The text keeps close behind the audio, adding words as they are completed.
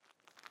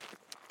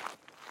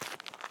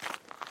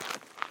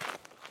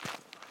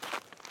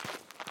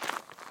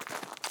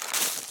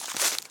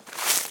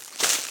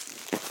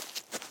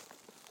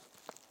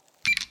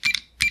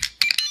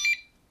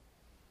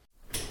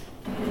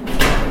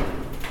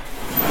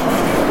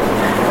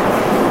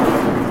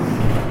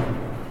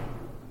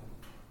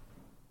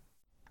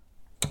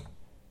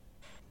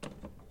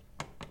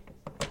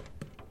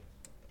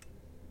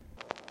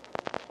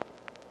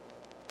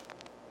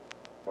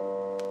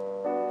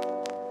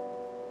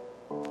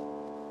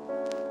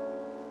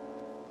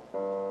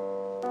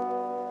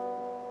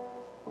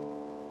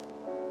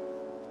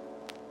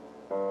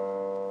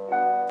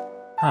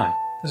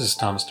This is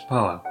Thomas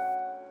DePolo.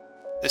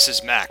 This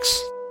is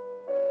Max.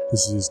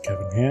 This is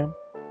Kevin Ham.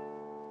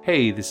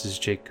 Hey, this is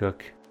Jake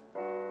Cook.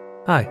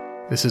 Hi,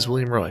 this is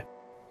William Roy.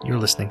 You're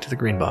listening to The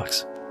Green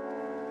Box.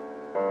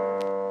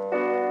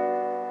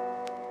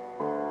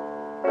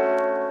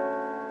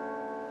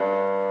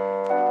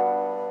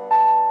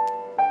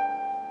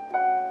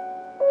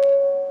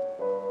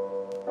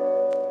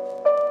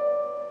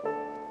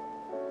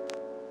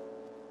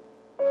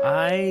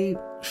 I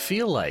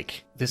feel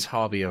like this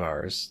hobby of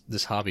ours,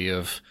 this hobby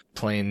of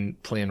playing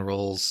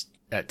roles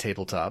at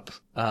tabletop,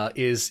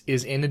 is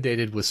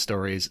inundated with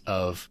stories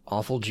of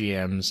awful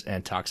GMs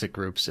and toxic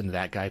groups and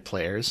that guy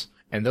players.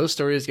 And those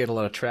stories get a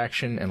lot of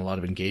traction and a lot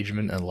of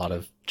engagement and a lot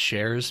of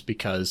shares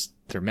because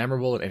they're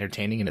memorable and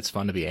entertaining and it's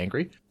fun to be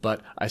angry.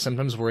 But I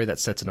sometimes worry that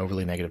sets an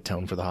overly negative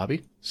tone for the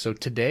hobby. So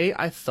today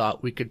I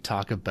thought we could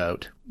talk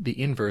about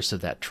the inverse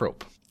of that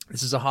trope.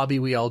 This is a hobby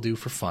we all do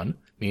for fun,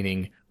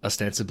 meaning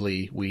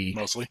ostensibly we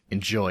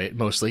enjoy it.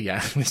 Mostly,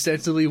 yeah.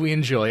 Ostensibly we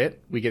enjoy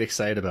it. We get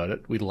excited about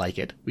it. We like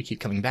it. We keep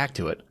coming back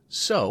to it.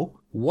 So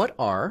what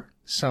are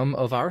some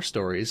of our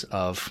stories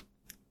of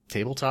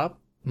tabletop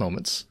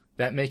moments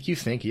that make you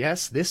think,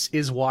 yes, this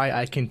is why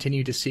I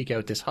continue to seek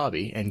out this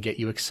hobby and get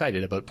you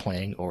excited about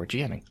playing or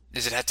GMing?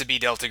 Does it have to be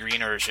Delta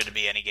Green or should it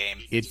be any game?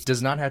 It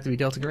does not have to be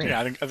Delta Green.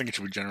 Yeah, I think it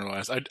should be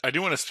generalized. I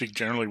do want to speak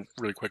generally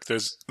really quick.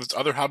 There's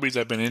other hobbies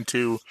I've been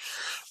into.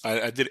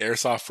 I did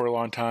airsoft for a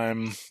long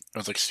time. I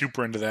was like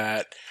super into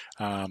that,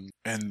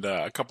 and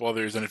a couple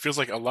others. And it feels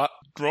like a lot.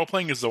 Role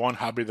playing is the one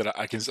hobby that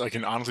I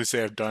can honestly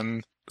say I've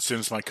done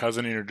since my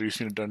cousin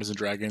introduced me to Dungeons and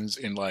Dragons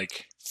in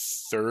like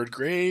third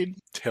grade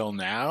till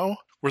now.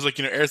 Whereas, like,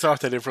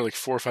 airsoft I did for like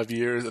 4 or 5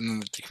 years, and then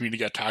the community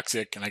got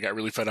toxic, and I got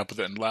really fed up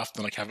with it and left,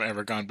 and like haven't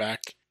ever gone back.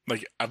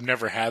 Like, I've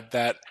never had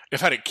that. I've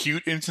had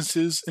acute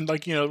instances in,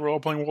 like, the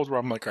role-playing world where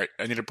I'm like, all right,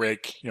 I need a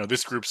break.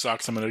 This group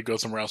sucks. I'm going to go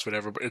somewhere else,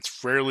 whatever. But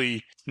it's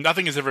rarely,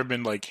 nothing has ever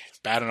been, like,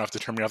 bad enough to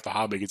turn me off the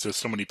hobby because there's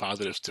so many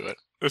positives to it.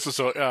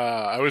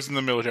 I was in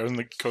the military. I was in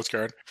the Coast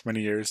Guard for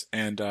many years.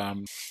 And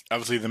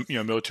obviously, the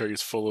military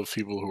is full of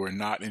people who are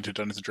not into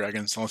Dungeons &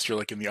 Dragons, unless you're,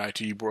 like, in the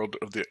IT world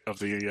of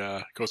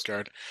the Coast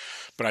Guard.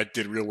 But I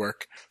did real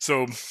work.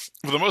 So,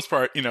 for the most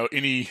part,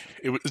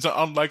 it's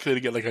unlikely to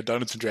get, like, a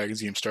Dungeons &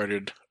 Dragons game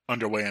started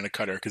underway on a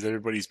cutter because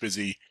everybody's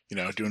busy,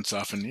 doing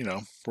stuff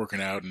and,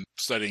 working out and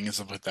studying and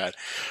stuff like that.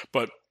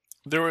 But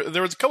there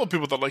was a couple of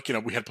people that, like,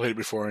 we had played it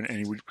before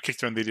and we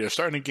kicked around the idea of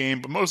starting a game,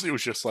 but mostly it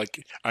was just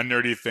like a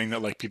nerdy thing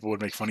that, like, people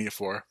would make fun of you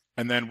for.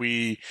 And then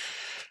we,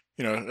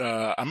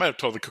 I might have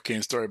told the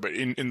cocaine story, but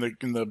in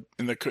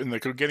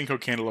the getting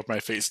cocaine to love my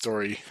fate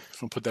story,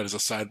 I'll put that as a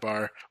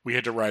sidebar. We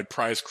had to ride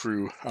prize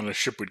crew on a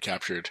ship we'd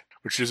captured,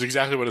 which is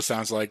exactly what it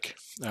sounds like.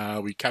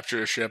 We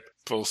captured a ship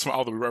full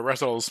of we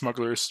arrested all the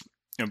smugglers.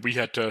 And we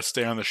had to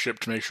stay on the ship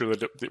to make sure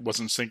that it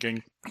wasn't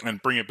sinking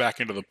and bring it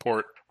back into the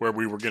port where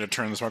we were going to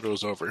turn the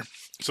smugglers over.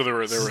 So there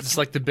were. It's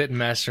like the bit in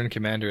Master and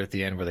Commander at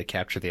the end where they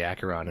capture the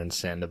Acheron and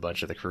send a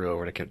bunch of the crew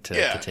over to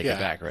take it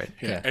back, right?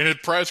 Yeah. And the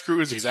prize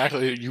crew is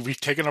exactly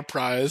we've taken a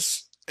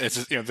prize.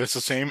 It's it's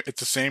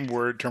the same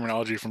word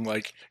terminology from,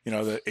 like, the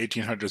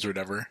 1800s or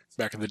whatever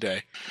back in the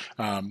day.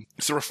 So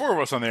there were 4 of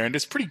us on there, and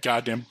it's pretty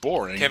goddamn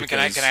boring. Kevin, can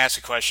I ask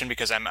a question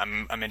because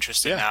I'm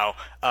interested now?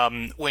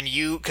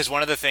 Because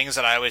one of the things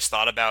that I always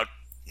thought about,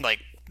 like,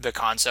 the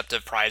concept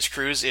of prize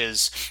crews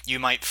is you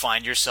might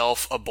find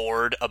yourself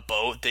aboard a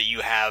boat that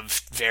you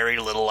have very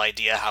little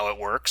idea how it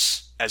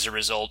works as a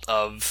result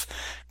of,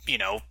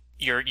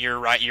 You're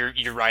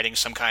riding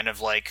some kind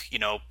of, like,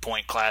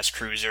 point class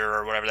cruiser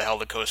or whatever the hell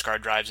the Coast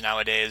Guard drives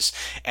nowadays,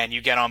 and you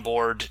get on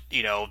board,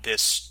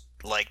 this,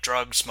 like,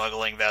 drug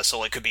smuggling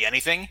vessel. It could be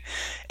anything,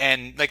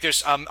 and, like,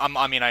 there's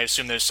I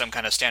assume there's some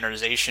kind of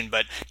standardization,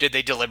 but did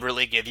they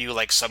deliberately give you,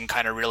 like, some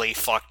kind of really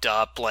fucked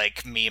up,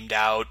 like, memed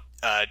out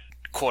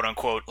quote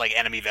unquote, like,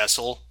 enemy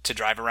vessel to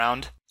drive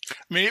around?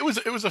 I mean, it was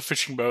a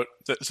fishing boat.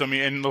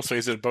 And let's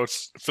face it,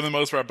 boats, for the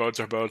most part, boats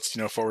are boats,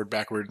 forward,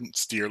 backward,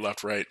 steer,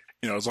 left, right.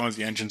 As long as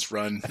the engines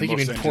run. I think you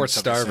mean port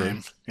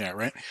starboard. Yeah,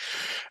 right.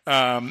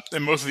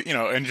 And most of the,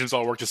 engines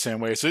all work the same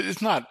way. So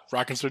it's not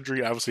rocket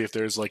surgery. Obviously, if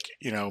there's, like,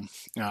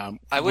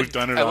 I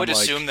would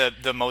assume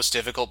that the most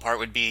difficult part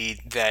would be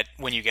that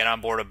when you get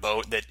on board a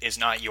boat that is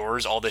not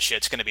yours, all the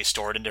shit's going to be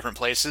stored in different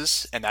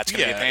places, and that's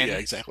going to be a pain. Yeah,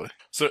 exactly.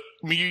 So,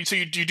 I mean,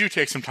 you do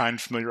take some time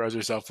to familiarize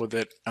yourself with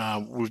it.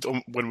 We've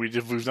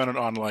done it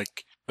on,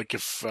 like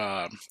if,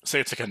 say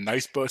it's like a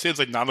nice boat, say it's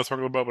like not a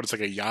smuggler boat, but it's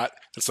like a yacht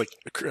that's like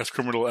has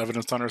criminal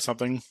evidence on it or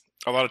something.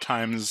 A lot of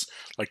times,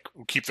 like,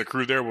 we'll keep the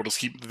crew there.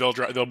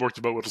 They'll work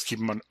the boat. We'll just keep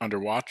them under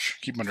watch,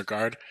 keep them under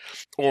guard,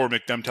 or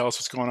make them tell us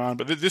what's going on.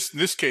 But in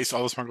this case,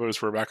 all the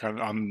smugglers were back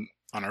on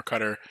our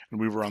cutter,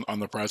 and we were on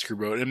the prize crew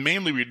boat. And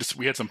mainly we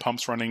had some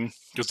pumps running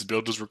because the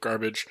builders were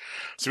garbage.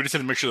 So we just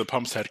had to make sure the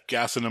pumps had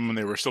gas in them and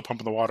they were still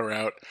pumping the water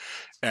out,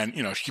 and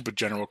keep a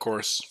general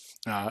course.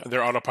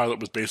 Their autopilot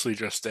was basically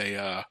just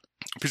a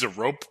piece of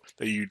rope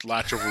that you'd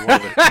latch over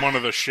one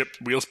of the ship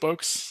wheel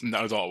spokes, and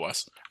that was all it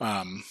was.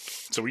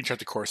 So we checked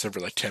the course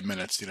every like 10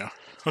 minutes,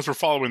 because we're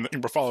following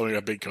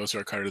a big Coast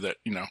Guard cutter that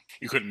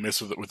you couldn't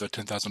miss with a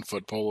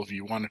 10,000-foot pole if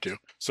you wanted to.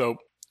 So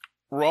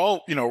we're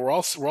all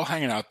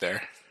hanging out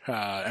there.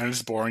 And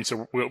it's boring,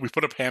 so we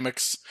put up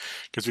hammocks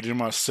because we didn't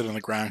want to sit on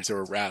the ground because there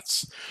were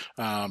rats.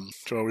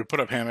 So we put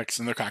up hammocks,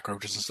 and they're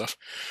cockroaches and stuff.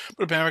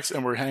 Put up hammocks,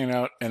 and we're hanging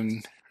out,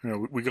 and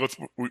we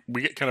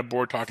get kind of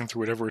bored talking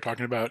through whatever we're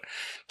talking about.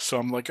 So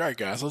I'm like, all right,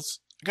 guys, I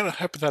got a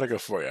hypothetical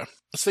for you.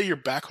 Let's say you're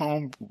back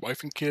home,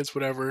 wife and kids,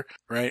 whatever,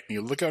 right? And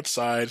you look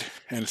outside,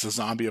 and it's a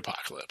zombie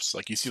apocalypse.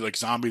 Like, you see, like,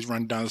 zombies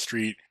running down the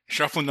street,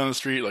 shuffling down the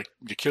street, like,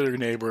 you kill your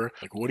neighbor.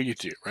 Like, what do you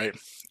do, right?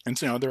 And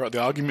so, they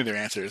all give me their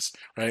answers,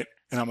 right?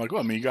 And I'm like,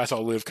 well, I mean, you guys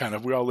all live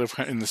we all live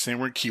in the same,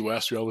 we're in Key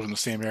West, we all live in the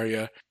same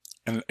area.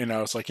 And I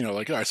was like, all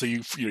right, so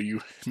you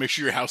make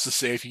sure your house is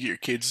safe, you get your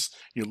kids,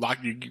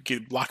 lock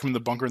them in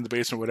the bunker in the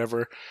basement,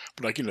 whatever.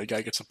 But like, the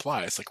guy gets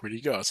supplies. Like, where do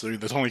you go? So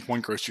there's only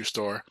one grocery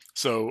store.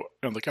 So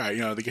I'm like, all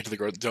right, they get to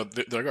the they're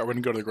like, all right, we're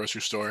gonna go to the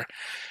grocery store.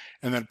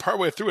 And then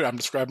partway through it, I'm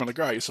describing like,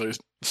 all right, so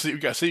you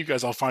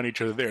guys all find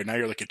each other there. Now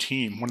you're like a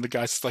team. One of the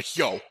guys is like,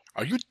 yo,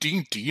 are you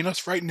D&D'ing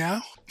us right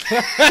now?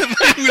 And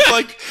he was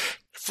like,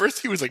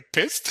 first he was like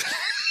pissed.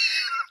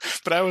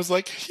 But I was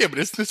like, yeah, but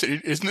isn't this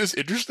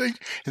interesting?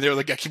 And they were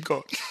like, yeah, keep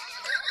going.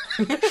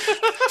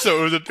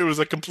 So it was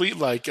a complete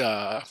like,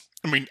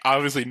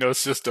 obviously no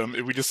system.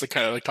 We just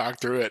kind of like talked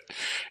through it,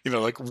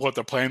 like what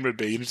the plan would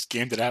be, and just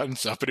gamed it out and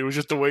stuff. But it was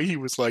just the way he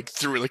was like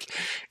threw it, like,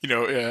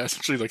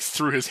 essentially like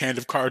threw his hand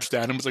of cards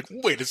down and was like,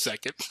 wait a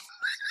second,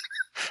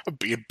 I'm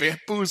being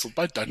bamboozled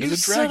by Dungeons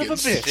and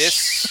Dragons. Son of a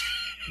bitch.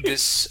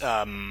 This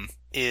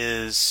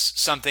is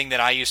something that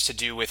I used to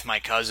do with my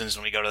cousins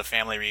when we go to the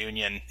family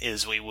reunion.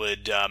 Is we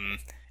would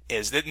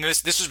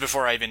this was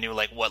before I even knew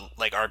like what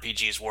like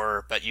RPGs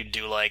were, but you'd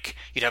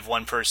have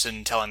one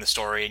person telling the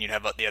story and you'd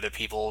have the other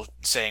people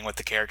saying what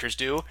the characters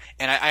do.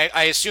 And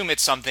I assume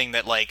it's something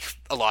that like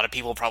a lot of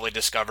people probably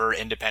discover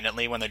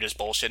independently when they're just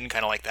bullshitting,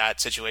 kind of like that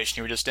situation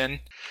you were just in.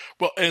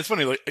 Well, and it's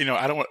funny, like,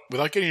 I don't want,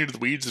 without getting into the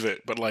weeds of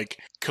it, but like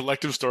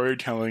collective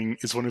storytelling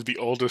is one of the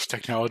oldest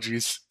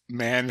technologies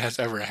man has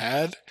ever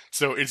had.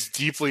 So it's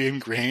deeply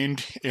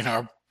ingrained in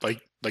our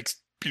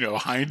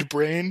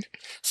hindbrain.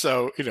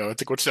 So, it's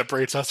like what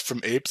separates us from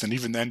apes, and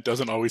even then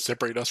doesn't always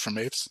separate us from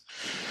apes.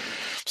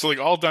 So like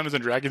all Dungeons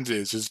and Dragons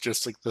is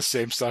just like the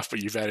same stuff,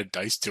 but you've added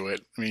dice to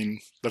it. I mean,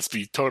 let's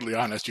be totally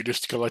honest. You're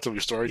just collectively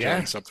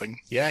storytelling something.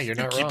 Yeah, you're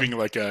not wrong. Keeping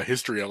like a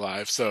history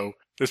alive. So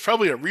there's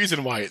probably a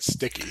reason why it's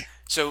sticky.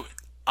 So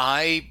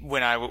a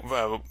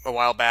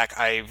while back,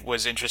 I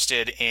was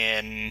interested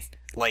in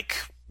like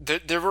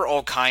there were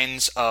all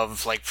kinds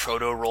of like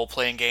proto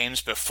role-playing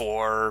games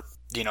before,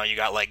 you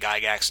got like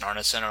Gygax and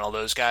Arneson and all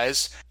those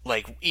guys.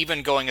 Like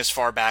even going as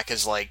far back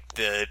as like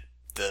the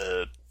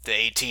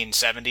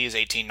 1870s,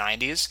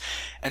 1890s.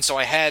 And so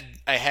I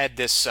had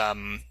this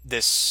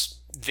this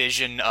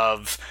vision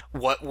of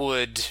what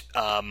would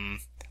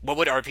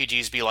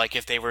RPGs be like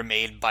if they were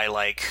made by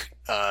like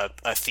a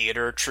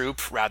theater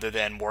troupe rather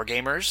than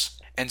wargamers.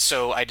 And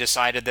so I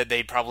decided that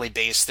they'd probably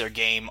base their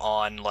game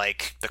on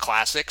like the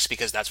classics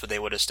because that's what they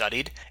would have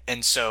studied.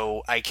 And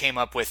so I came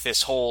up with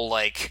this whole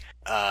like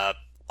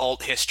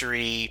alt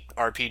history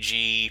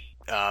RPG,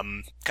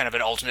 kind of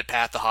an alternate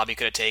path the hobby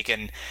could have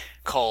taken,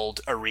 called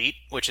Arete,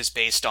 which is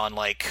based on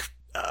like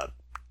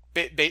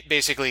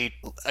basically,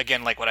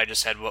 again, like what I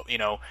just said,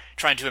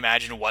 trying to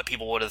imagine what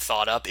people would have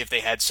thought up if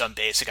they had some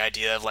basic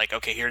idea of like,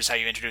 okay, here's how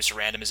you introduce a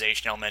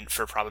randomization element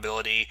for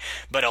probability,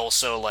 but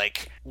also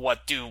like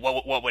what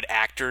would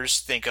actors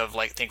think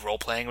role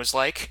playing was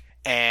like,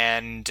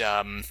 and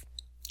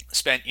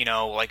spent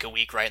like a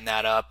week writing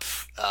that up.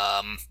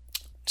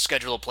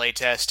 Scheduled a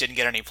playtest, didn't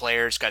get any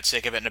players, got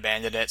sick of it and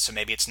abandoned it, so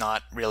maybe it's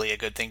not really a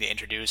good thing to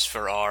introduce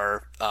for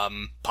our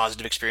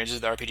positive experiences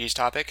with the RPGs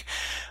topic.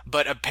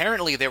 But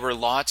apparently there were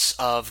lots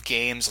of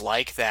games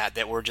like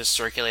that were just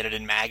circulated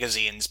in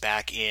magazines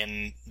back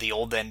in the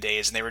olden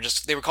days, and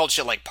they were called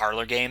shit like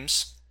parlor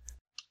games.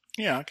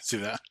 Yeah, I can see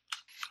that.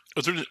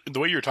 The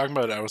way you were talking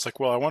about it, I was like,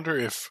 well, I wonder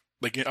if,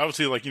 like,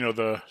 obviously, like,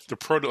 the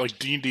proto, like,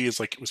 D&D is,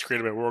 like, it was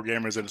created by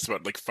wargamers, and it's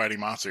about, like, fighting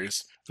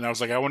monsters. And I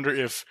was like, I wonder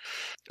if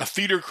a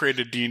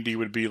theater-created D&D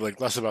would be, like,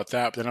 less about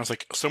that. But then I was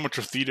like, so much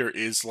of theater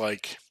is,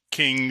 like,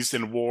 kings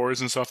and wars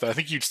and stuff that I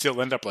think you'd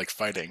still end up, like,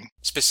 fighting.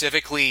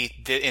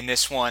 Specifically, in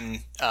this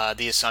one,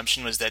 the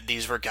assumption was that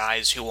these were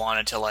guys who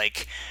wanted to,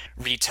 like,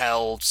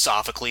 retell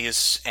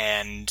Sophocles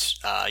and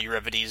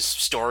Euripides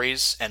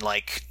stories and,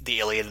 like, the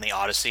Iliad and the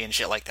Odyssey and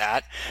shit like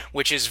that,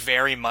 which is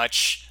very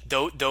much...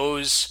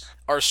 Those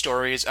are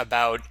stories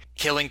about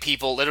killing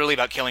people, literally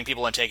about killing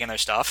people and taking their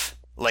stuff.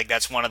 Like,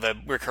 that's one of the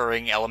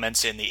recurring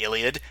elements in the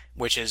Iliad,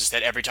 which is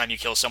that every time you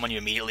kill someone, you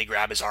immediately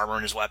grab his armor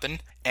and his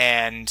weapon.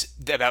 And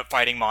about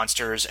fighting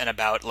monsters and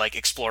about, like,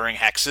 exploring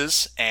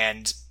hexes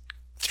and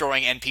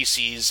throwing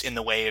NPCs in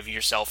the way of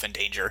yourself in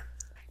danger.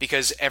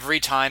 because every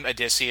time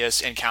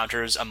Odysseus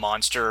encounters a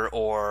monster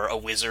or a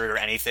wizard or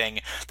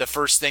anything, the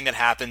first thing that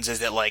happens is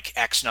that like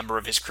X number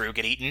of his crew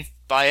get eaten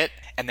by it,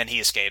 and then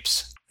he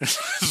escapes.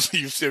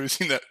 You've ever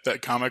seen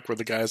that comic where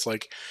the guy's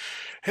like,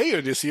 "Hey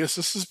Odysseus,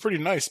 this is pretty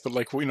nice, but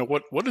like,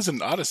 what is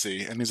an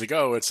Odyssey?" And he's like,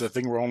 "Oh, it's a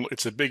thing where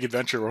it's a big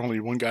adventure where only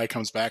one guy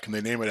comes back and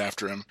they name it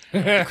after him."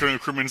 The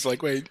crewman's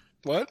like, "Wait,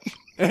 what?"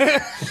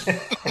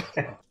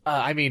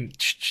 I mean,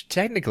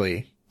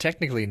 technically,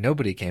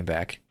 nobody came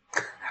back.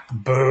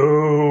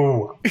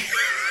 Boo!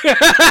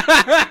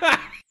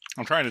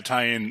 I'm trying to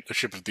tie in a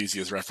Ship of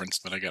Theseus reference,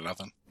 but I got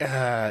nothing.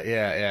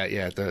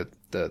 Yeah. The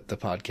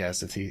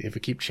podcast. If we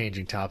keep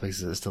changing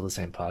topics, it's still the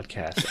same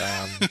podcast.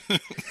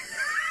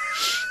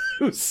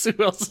 Who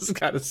else has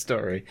got a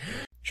story?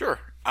 Sure.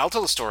 I'll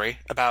tell a story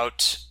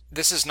about...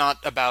 This is not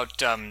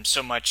about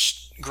so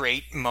much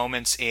great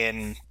moments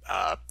in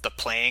the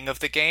playing of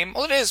the game.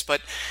 Well, it is,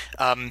 but...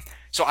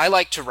 so I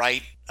like to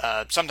write...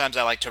 sometimes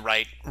I like to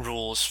write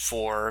rules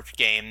for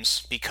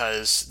games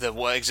because the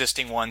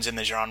existing ones in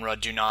the genre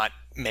do not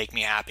make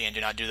me happy and do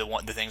not do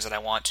the things that I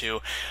want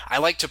to. I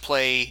like to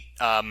play...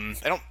 I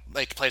don't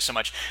like to play so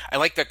much. I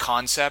like the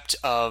concept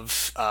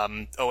of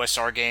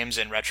OSR games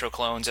and retro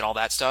clones and all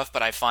that stuff,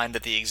 but I find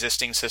that the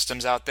existing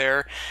systems out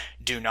there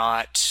do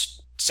not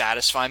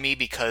satisfy me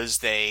because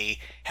they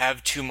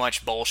have too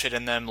much bullshit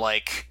in them,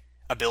 like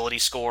ability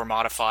score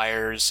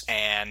modifiers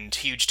and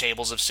huge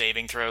tables of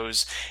saving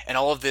throws and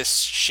all of this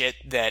shit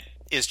that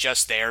is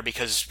just there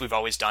because we've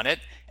always done it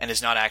and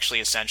is not actually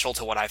essential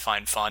to what I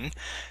find fun.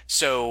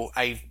 So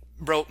I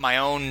wrote my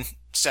own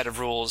set of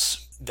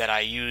rules that I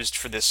used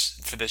for this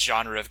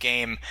genre of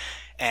game,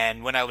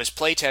 and when I was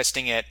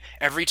playtesting it,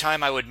 every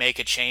time I would make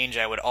a change,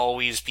 I would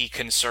always be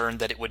concerned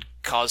that it would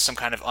cause some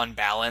kind of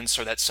unbalance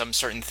or that some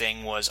certain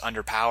thing was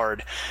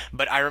underpowered.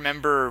 But I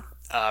remember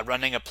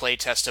running a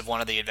playtest of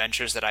one of the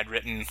adventures that I'd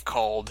written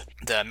called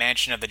The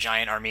Mansion of the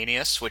Giant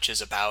Arminius, which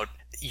is about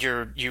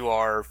you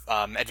are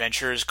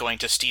adventurers going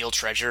to steal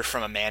treasure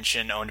from a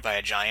mansion owned by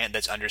a giant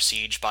that's under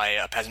siege by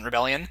a peasant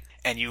rebellion.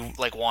 And you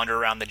like wander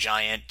around the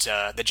giant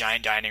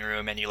dining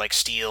room and you like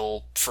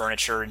steal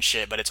furniture and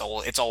shit, but it's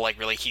all like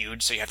really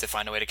huge, so you have to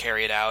find a way to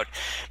carry it out.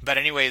 But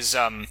anyways,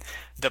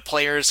 the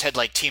players had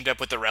like teamed up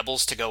with the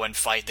rebels to go and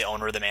fight the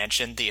owner of the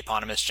mansion, the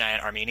eponymous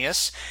giant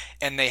Arminius,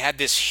 and they had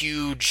this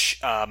huge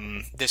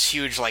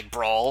like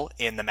brawl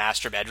in the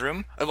master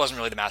bedroom. It wasn't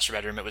really the master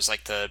bedroom; it was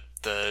like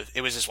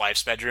it was his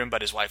wife's bedroom,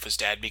 but his wife was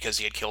dead because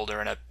he had killed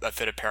her in a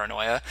fit of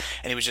paranoia,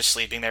 and he was just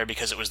sleeping there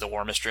because it was the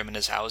warmest room in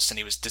his house, and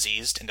he was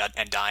diseased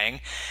and dying.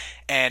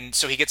 And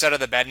so he gets out of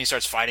the bed and he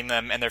starts fighting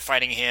them, and they're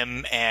fighting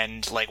him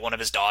and like one of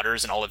his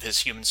daughters and all of his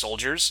human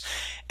soldiers.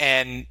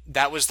 And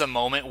that was the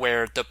moment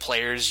where the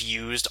players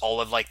used all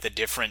of like the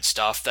different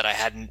stuff that I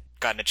hadn't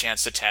gotten a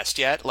chance to test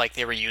yet. Like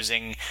they were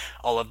using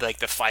all of like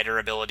the fighter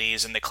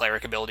abilities and the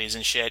cleric abilities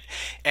and shit.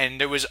 And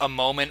there was a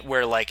moment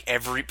where like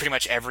pretty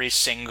much every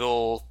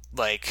single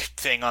like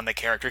thing on the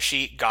character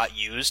sheet got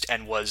used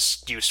and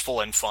was useful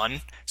and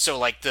fun. So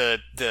like the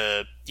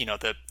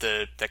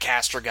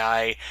caster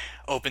guy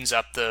opens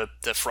up the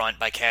front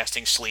by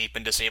casting sleep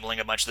and disabling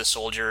a bunch of the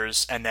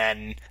soldiers, and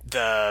then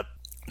the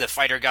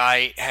fighter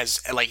guy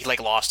has like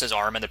lost his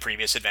arm in the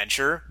previous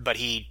adventure, but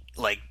he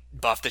like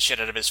buffed the shit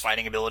out of his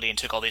fighting ability and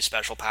took all these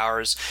special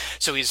powers.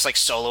 So he's like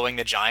soloing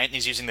the giant, and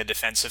he's using the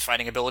defensive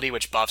fighting ability,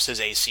 which buffs his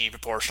AC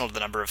proportional to the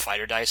number of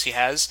fighter dice he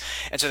has.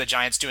 And so the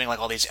giant's doing like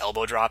all these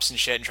elbow drops and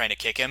shit and trying to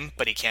kick him,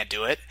 but he can't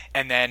do it.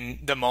 And then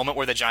the moment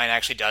where the giant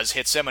actually does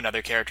hits him,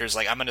 another character's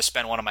like, I'm going to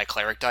spend one of my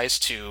cleric dice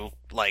to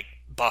like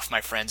buff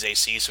my friend's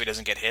AC so he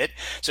doesn't get hit.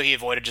 So he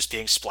avoided just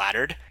being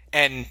splattered.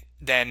 And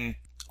then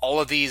all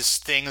of these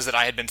things that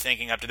I had been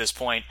thinking up to this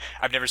point,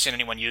 I've never seen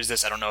anyone use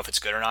this, I don't know if it's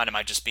good or not, it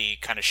might just be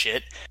kind of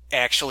shit,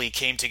 actually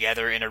came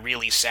together in a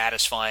really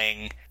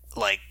satisfying,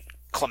 like,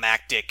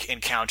 climactic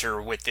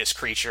encounter with this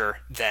creature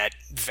that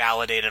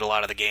validated a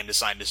lot of the game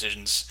design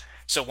decisions.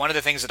 So one of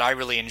the things that I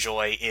really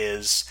enjoy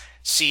is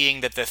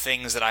seeing that the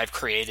things that I've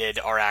created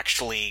are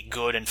actually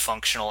good and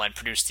functional and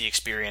produce the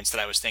experience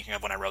that I was thinking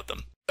of when I wrote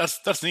them.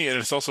 That's neat, and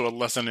it's also a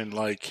lesson in,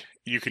 like,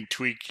 you can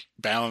tweak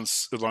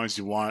balance as long as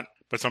you want,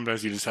 but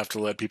sometimes you just have to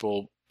let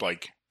people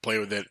like play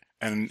with it.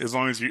 And as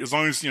long as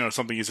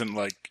something isn't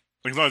like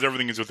as long as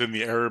everything is within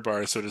the error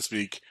bar, so to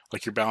speak,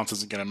 like your balance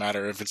isn't going to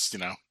matter if it's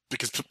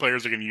because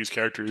players are going to use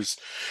characters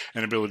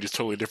and abilities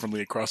totally differently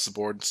across the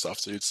board and stuff.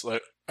 So it's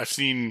like I've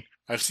seen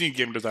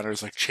game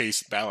designers like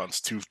chase balance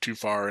too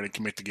far, and it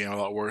can make the game a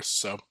lot worse.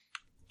 So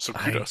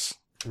kudos.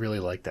 I really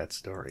like that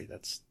story.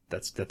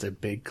 That's a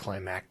big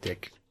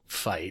climactic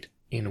fight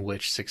in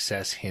which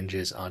success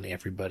hinges on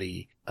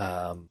everybody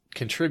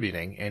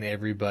contributing and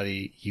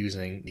everybody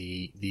using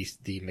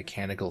the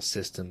mechanical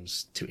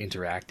systems to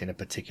interact in a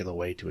particular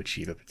way to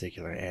achieve a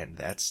particular end.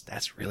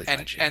 That's really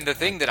fun. And the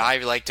thing that I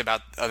liked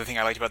about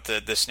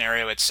the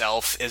scenario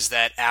itself is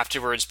that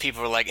afterwards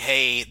people were like,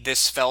 "Hey,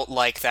 this felt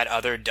like that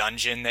other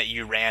dungeon that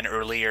you ran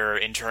earlier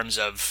in terms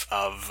of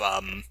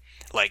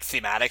like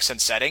thematics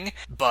and setting,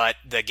 but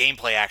the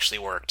gameplay actually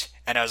worked."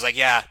 And I was like,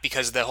 yeah,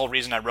 because the whole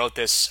reason I wrote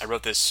this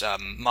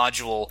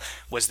module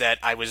was that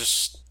I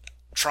was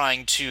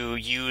trying to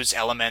use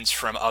elements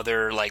from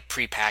other like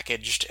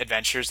prepackaged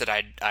adventures that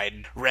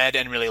I'd read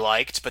and really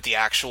liked, but the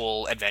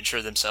actual adventure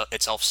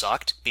itself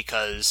sucked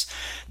because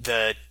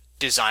the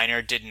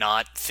designer did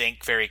not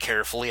think very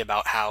carefully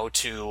about how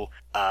to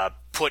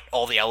put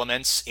all the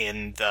elements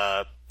in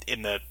the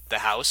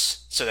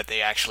house so that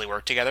they actually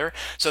work together.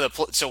 So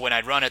when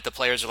I'd run it, the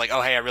players are like,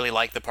 "Oh, hey, I really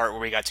like the part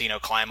where we got to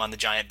climb on the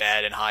giant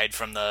bed and hide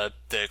from the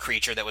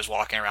creature that was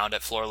walking around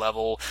at floor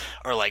level,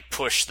 or like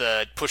push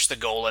the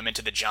golem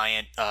into the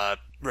giant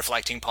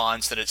reflecting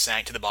pond so that it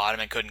sank to the bottom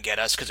and couldn't get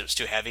us because it was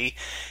too heavy,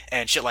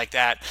 and shit like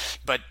that."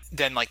 But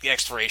then like the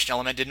exploration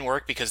element didn't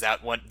work because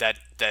the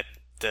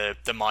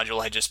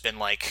module had just been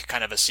like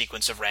kind of a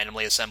sequence of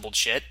randomly assembled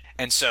shit,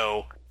 and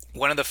so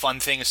one of the fun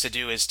things to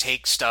do is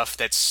take stuff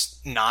that's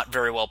not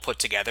very well put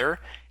together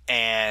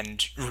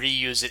and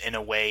reuse it in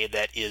a way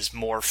that is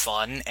more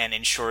fun and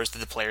ensures that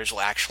the players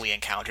will actually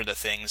encounter the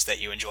things that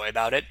you enjoy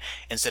about it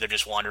instead of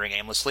just wandering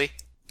aimlessly.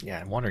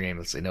 Yeah, wandering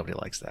aimlessly, nobody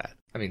likes that.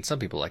 I mean, some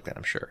people like that,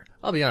 I'm sure.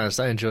 I'll be honest,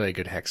 I enjoy a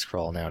good hex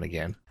crawl now and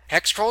again.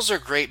 Hex crawls are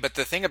great, but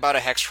the thing about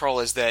a hex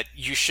crawl is that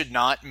you should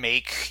not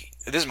make,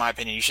 this is my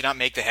opinion, you should not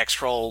make the hex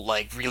crawl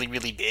like really,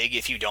 really big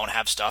if you don't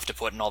have stuff to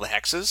put in all the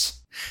hexes.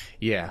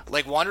 Yeah.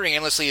 Like, wandering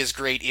aimlessly is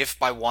great if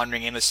by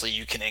wandering aimlessly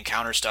you can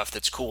encounter stuff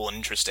that's cool and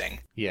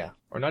interesting. Yeah.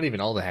 Or not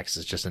even all the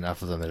hexes, just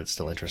enough of them that it's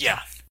still interesting.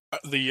 Yeah.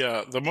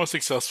 The most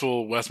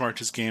successful West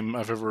Marches game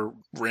I've ever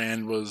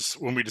ran was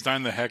when we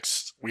designed the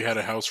hex. We had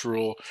a house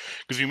rule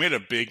because we made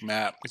a big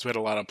map because we had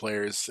a lot of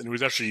players, and it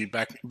was actually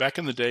back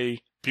in the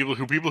day. People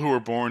who were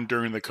born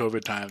during the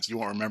COVID times, you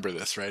won't remember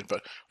this, right?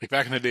 But like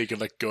back in the day, you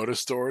could like go to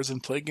stores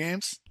and play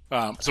games.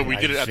 So we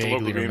did it at the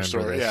local game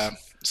store. This. Yeah.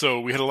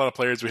 So we had a lot of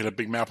players. We had a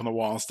big map on the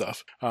wall and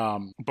stuff.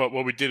 But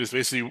what we did is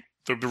basically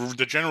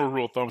the general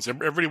rule of thumb is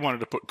everybody wanted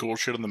to put cool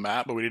shit on the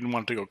map, but we didn't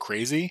want it to go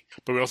crazy.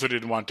 But we also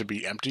didn't want it to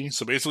be empty.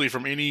 So basically,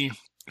 from any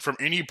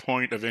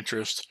point of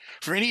interest,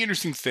 for any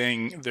interesting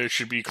thing, there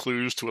should be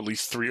clues to at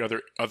least 3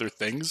 other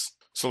things.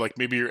 So like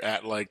maybe you're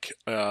at like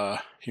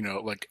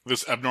like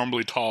this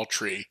abnormally tall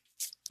tree.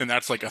 And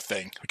that's like a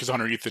thing because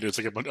underneath it is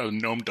like a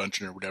gnome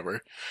dungeon or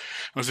whatever.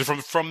 And so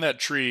from that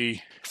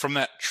tree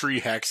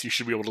hex, you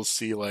should be able to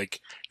see like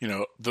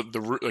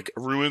the like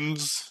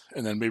ruins,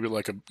 and then maybe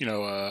like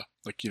a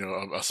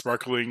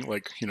sparkling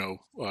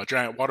a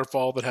giant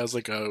waterfall that has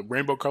like a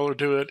rainbow color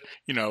to it,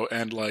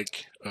 and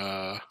like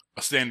a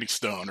standing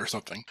stone or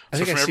something. I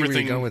think I see where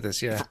you're going with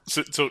this, yeah.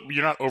 So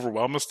you're not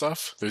overwhelmed with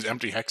stuff. There's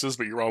empty hexes,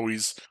 but you're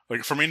always,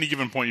 like, from any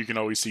given point, you can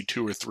always see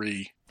 2 or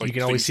 3. Like, you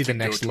can always see the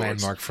next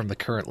landmark from the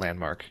current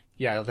landmark.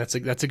 Yeah, that's a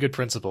good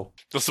principle.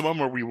 That's the one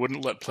where we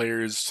wouldn't let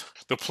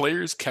the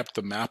players kept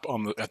the map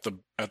at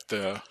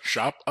the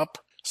shop up.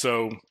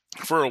 So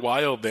for a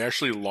while, they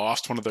actually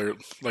lost one of their,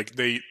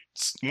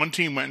 one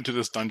team went into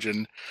this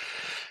dungeon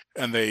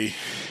and they,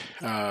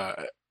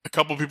 a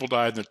couple of people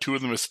died, and 2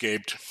 of them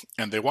escaped,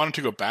 and they wanted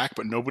to go back,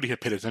 but nobody had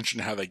paid attention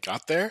to how they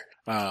got there.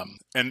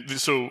 And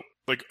so,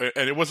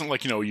 and it wasn't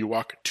like, you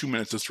walk 2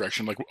 minutes this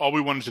direction. Like, all we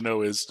wanted to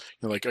know is,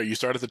 you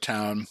start at the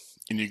town,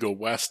 and you go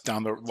west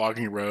down the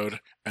logging road,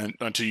 and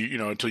until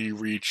you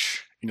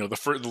reach,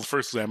 the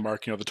first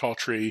landmark, the tall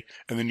tree,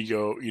 and then you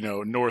go,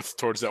 north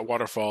towards that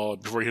waterfall.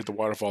 Before you hit the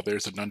waterfall,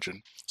 there's a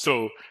dungeon.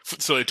 So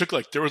it took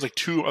there were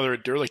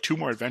 2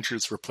 more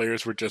adventures where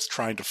players were just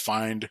trying to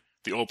find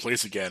the old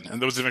place again, and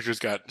those adventures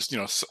got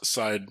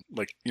sidebarred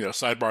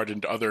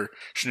into other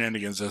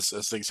shenanigans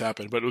as things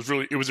happen. But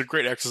it was a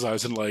great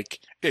exercise in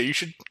you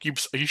should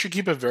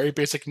keep a very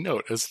basic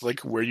note as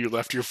where you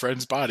left your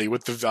friend's body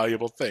with the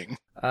valuable thing.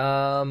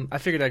 I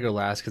figured I'd go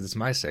last because it's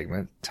my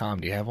segment. Tom,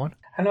 do you have one?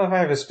 I don't know if I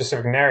have a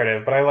specific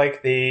narrative, but I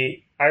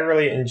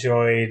really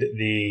enjoyed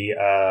the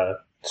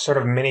sort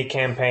of mini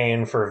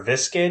campaign for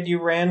Viskid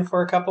you ran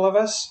for a couple of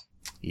us.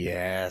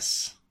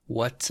 Yes.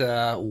 What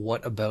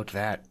about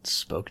that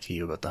spoke to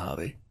you about the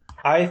hobby?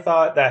 I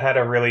thought that had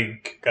a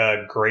really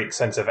great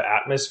sense of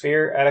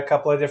atmosphere at a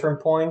couple of different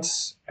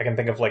points. I can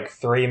think of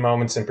 3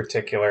 moments in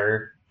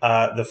particular.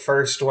 The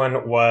first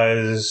one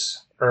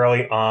was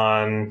early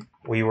on.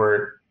 We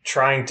were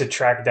trying to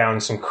track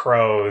down some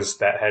crows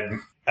that had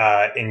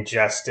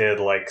ingested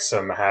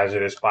some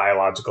hazardous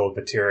biological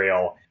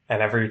material.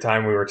 And every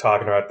time we were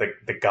talking about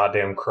the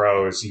goddamn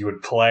crows, you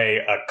would play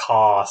a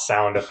caw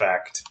sound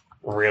effect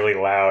really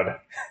loud.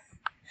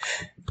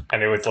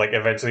 And it was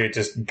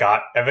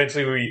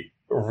eventually we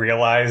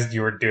realized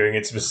you were doing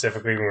it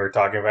specifically when we were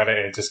talking about it,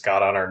 and it just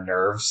got on our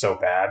nerves so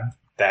bad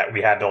that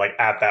we had to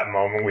at that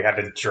moment we had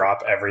to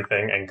drop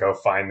everything and go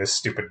find this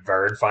stupid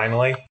bird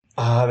finally.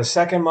 The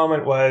second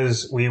moment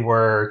was we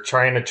were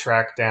trying to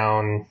track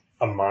down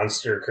a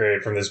monster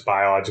created from this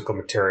biological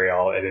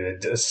material. It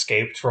had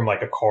escaped from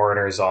a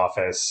coroner's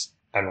office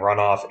and run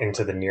off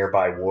into the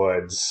nearby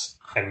woods.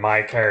 And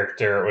my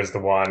character was the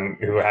one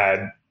who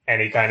had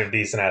any kind of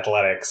decent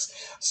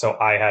athletics, so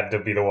I had to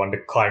be the one to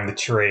climb the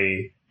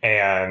tree.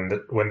 And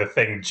when the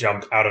thing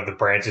jumped out of the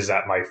branches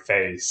at my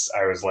face,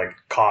 I was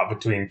caught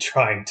between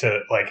trying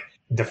to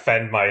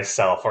defend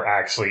myself or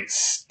actually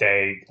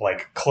stay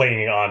like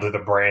clinging onto the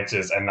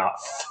branches and not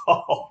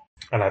fall.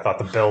 And I thought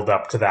the build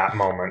up to that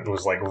moment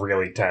was like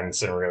really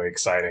tense and really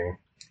exciting.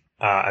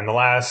 And the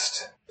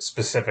last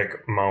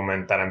specific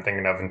moment that I'm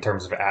thinking of in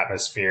terms of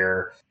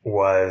atmosphere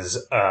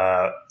was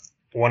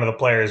one of the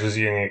players was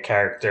using a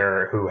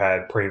character who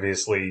had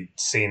previously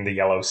seen the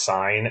yellow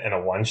sign in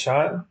a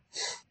one-shot.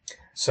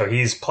 So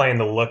he's playing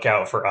the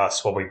lookout for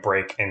us while we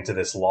break into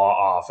this law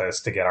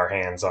office to get our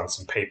hands on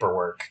some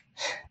paperwork.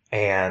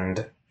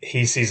 And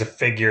he sees a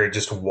figure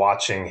just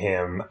watching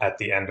him at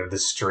the end of the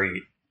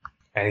street.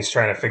 And he's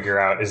trying to figure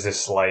out, is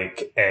this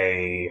like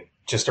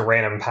just a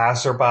random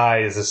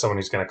passerby? Is this someone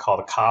who's going to call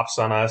the cops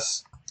on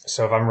us?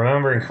 So if I'm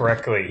remembering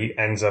correctly, he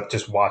ends up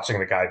just watching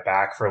the guy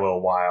back for a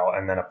little while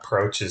and then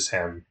approaches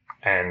him.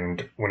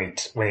 And when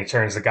he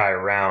turns the guy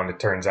around, it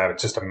turns out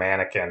it's just a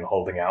mannequin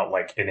holding out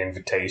like an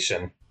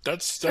invitation.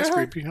 That's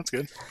creepy. That's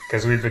good.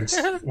 Because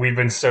we've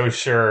been so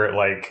sure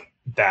like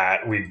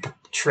that we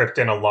tripped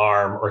an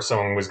alarm or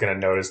someone was going to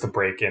notice the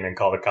break in and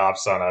call the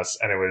cops on us,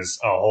 and it was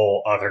a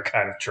whole other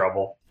kind of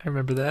trouble. I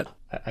remember that.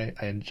 I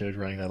enjoyed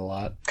running that a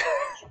lot.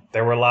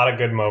 There were a lot of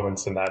good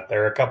moments in that.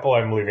 There are a couple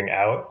I'm leaving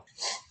out,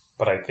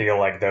 but I feel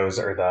like those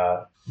were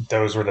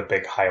the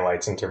big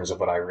highlights in terms of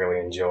what I really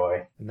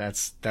enjoy. And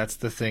that's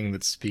the thing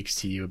that speaks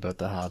to you about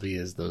the hobby,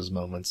 is those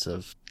moments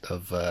of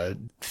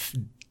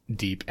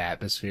deep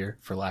atmosphere,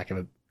 for lack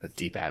of a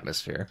deep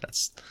atmosphere.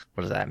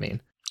 What does that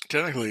mean?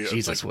 Technically,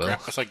 Jesus,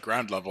 it's like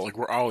ground level. Like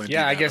we're all in.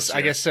 Yeah, I guess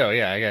so.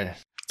 Yeah,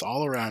 it's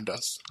all around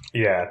us.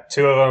 Yeah,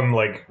 two of them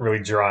like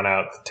really drawn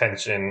out the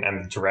tension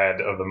and the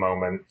dread of the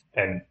moment,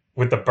 and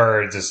with the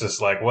birds, it's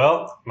just like,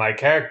 well, my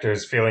character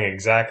is feeling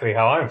exactly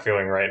how I'm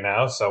feeling right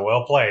now, so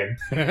well played.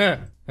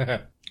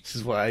 This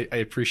is why I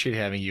appreciate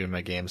having you in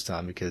my games,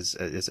 Tom, because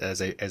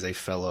as a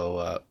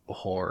fellow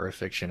horror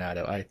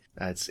aficionado,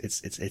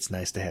 it's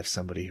nice to have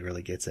somebody who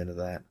really gets into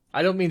that.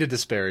 I don't mean to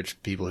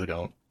disparage people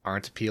who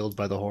aren't appealed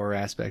by the horror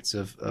aspects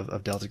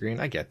of Delta Green.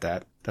 I get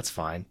that. That's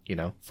fine.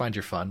 Find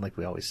your fun, like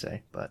we always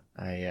say. But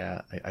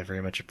I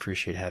very much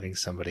appreciate having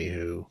somebody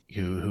who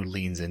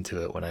leans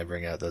into it when I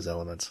bring out those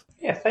elements.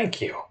 Yeah,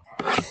 thank you.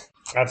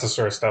 That's the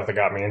sort of stuff that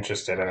got me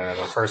interested in it in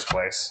the first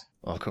place.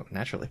 Well, cool.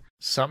 Naturally.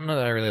 Something that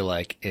I really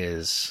like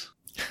is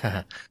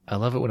I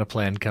love it when a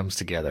plan comes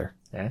together.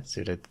 Yeah,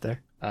 see what I did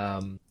there?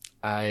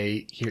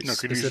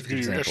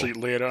 Could you actually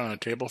lay it out on a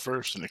table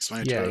first and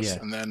explain it to us,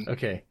 and then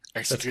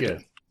execute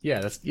it? Yeah,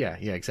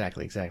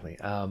 exactly.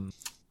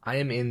 I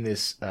am in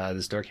this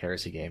Dark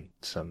Heresy game,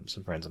 some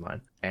friends of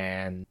mine,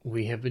 and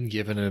we have been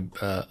given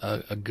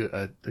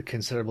a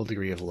considerable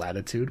degree of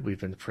latitude.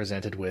 We've been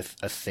presented with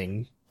a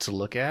thing to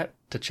look at,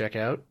 to check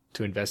out,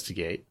 to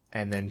investigate,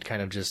 and then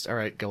kind of just, all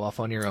right, go off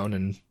on your own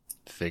and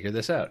figure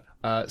this out.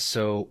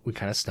 So we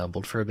kind of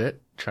stumbled for a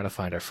bit, trying to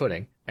find our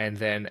footing, and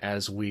then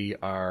as we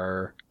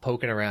are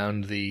poking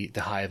around the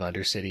Hive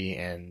Undercity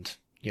and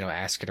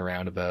asking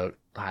around about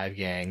hive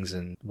gangs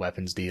and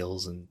weapons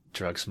deals and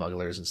drug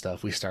smugglers and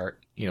stuff, we start,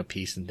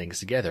 piecing things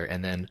together.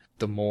 And then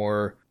the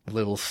more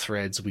little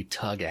threads we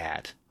tug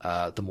at,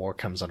 the more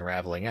comes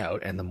unraveling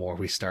out, and the more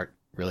we start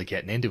really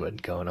getting into it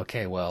and going,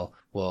 okay, well,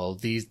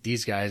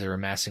 these guys are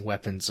amassing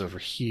weapons over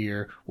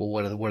here. Well,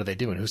 what are they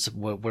doing?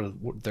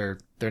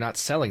 They're not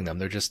selling them.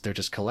 They're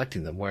just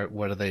collecting them.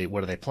 What are they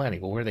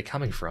planning? Well, where are they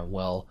coming from?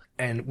 Well,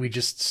 and we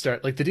just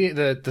start, like,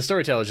 the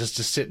storyteller is just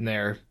sitting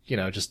there,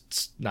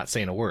 just not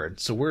saying a word.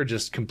 So we're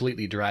just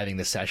completely driving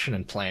the session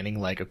and planning,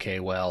 like, okay,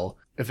 well,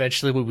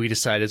 eventually what we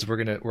decide is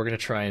we're gonna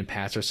try and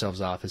pass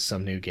ourselves off as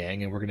some new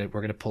gang, and we're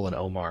gonna pull an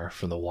Omar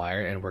from The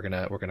Wire, and we're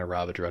gonna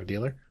rob a drug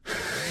dealer.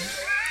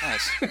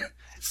 Nice.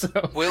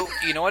 So, Will,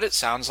 you know what it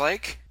sounds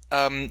like?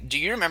 Do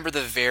you remember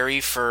the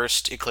very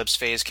first Eclipse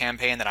Phase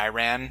campaign that I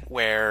ran,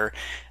 where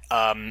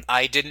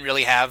I didn't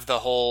really have the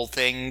whole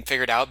thing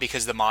figured out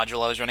because the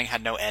module I was running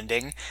had no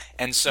ending,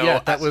 and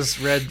so that was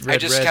red by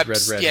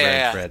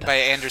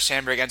Andrew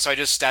Sandberg, and so I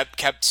just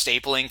kept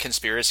stapling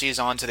conspiracies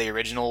onto the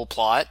original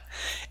plot,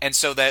 and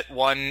so that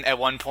at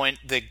one point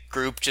the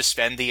group just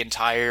spent the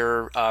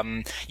entire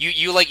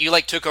you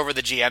took over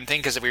the GM thing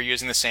because we were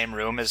using the same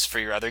room as for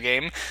your other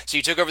game, so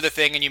you took over the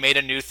thing and you made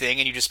a new thing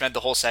and you just spent the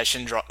whole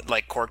session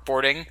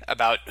corkboarding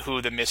about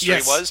who the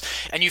mystery was,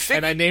 and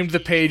and I named the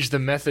page "The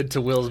Method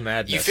to Will's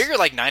Madness." You figure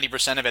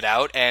 90% of it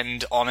out,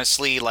 and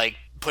honestly,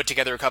 put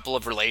together a couple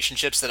of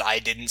relationships that I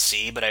didn't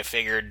see, but I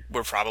figured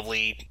were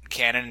probably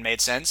canon and made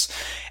sense.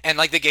 And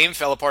the game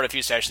fell apart a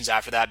few sessions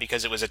after that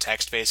because it was a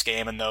text-based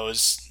game, and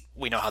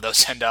we know how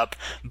those end up.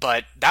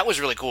 But that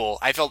was really cool.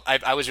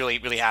 I was really,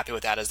 really happy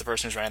with that as the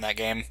person who's running that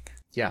game.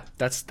 Yeah,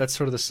 that's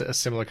sort of a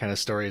similar kind of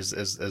story as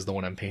the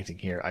one I'm painting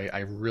here.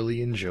 I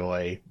really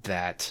enjoy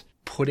that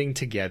putting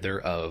together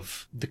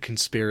of the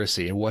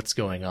conspiracy and what's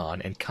going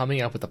on and coming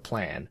up with a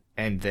plan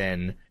and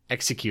then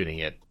executing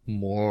it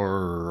more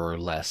or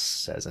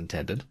less as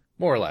intended.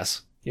 More or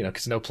less,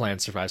 because no plan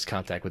survives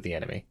contact with the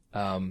enemy.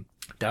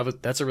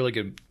 That's a really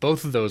good,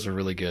 both of those are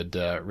really good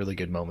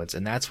moments.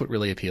 And that's what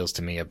really appeals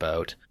to me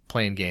about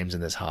playing games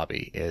in this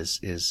hobby is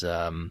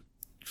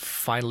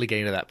finally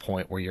getting to that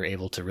point where you're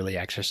able to really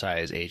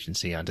exercise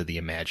agency onto the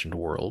imagined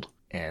world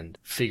and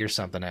figure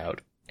something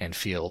out and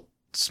feel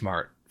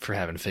smart for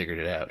having figured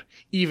it out.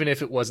 Even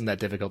if it wasn't that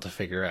difficult to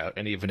figure out,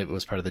 and even if it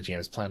was part of the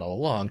GM's plan all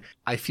along,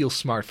 I feel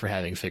smart for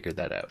having figured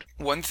that out.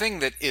 One thing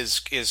that is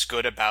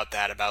good about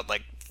that, about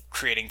like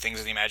creating things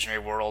in the imaginary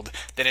world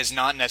that is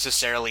not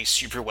necessarily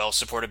super well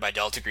supported by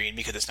Delta Green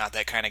because it's not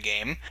that kind of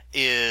game,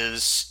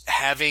 is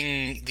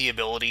having the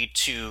ability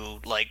to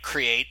like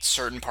create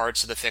certain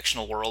parts of the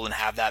fictional world and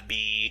have that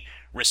be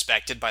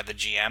respected by the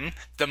GM.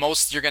 The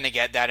most you're going to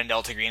get that in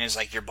Delta Green is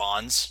like your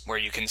bonds, where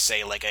you can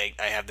say like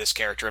I have this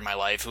character in my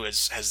life who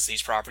has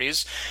these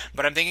properties.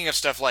 But I'm thinking of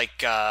stuff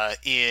like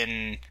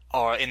in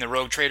the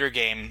Rogue Trader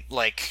game,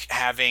 like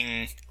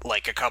having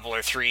like a couple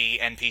or three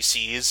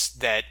NPCs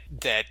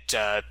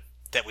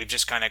that we've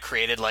just kind of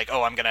created, like,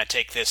 oh, I'm gonna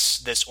take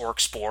this orc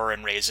spore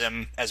and raise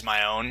him as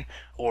my own,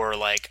 or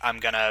like I'm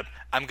gonna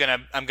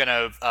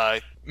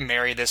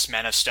marry this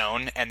Men of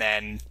Stone and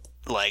then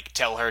like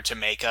tell her to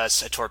make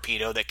us a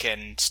torpedo that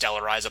can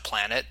stellarize a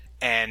planet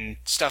and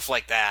stuff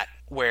like that,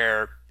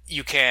 where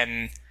you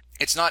can.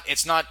 It's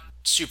not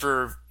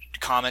super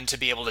common to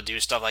be able to do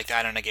stuff like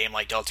that in a game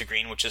like Delta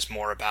Green, which is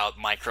more about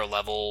micro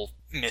level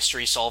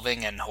mystery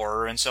solving and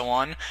horror and so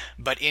on.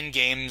 But in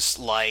games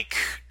like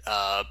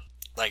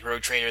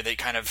Rogue Trader, that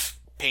kind of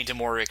paint a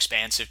more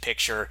expansive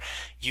picture,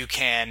 you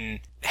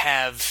can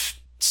have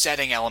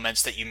setting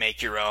elements that you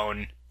make your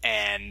own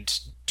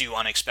and do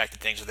unexpected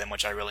things with them,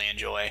 which I really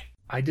enjoy.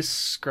 I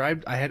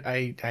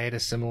had a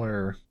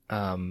similar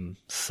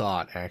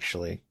thought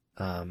actually,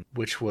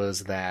 which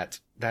was that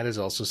is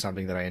also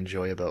something that I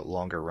enjoy about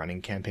longer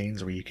running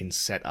campaigns, where you can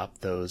set up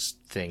those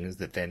things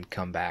that then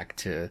come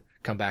back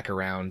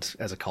around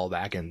as a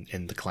callback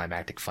in the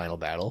climactic final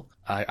battle.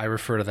 I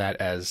refer to that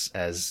as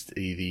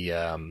the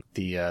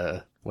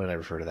what did I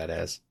refer to that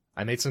as?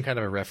 I made some kind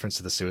of a reference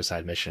to the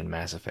suicide mission in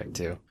Mass Effect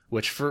 2,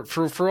 which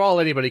for all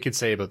anybody could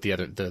say about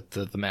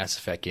the Mass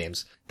Effect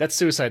games, that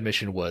suicide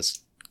mission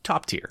was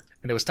top tier.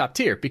 And it was top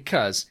tier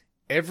because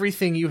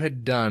everything you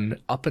had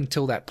done up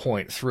until that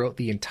point throughout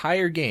the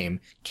entire game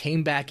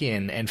came back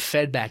in and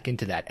fed back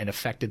into that and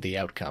affected the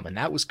outcome. And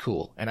that was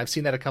cool. And I've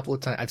seen that a couple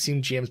of times. I've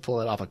seen GMs pull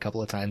it off a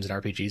couple of times in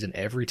RPGs, and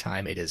every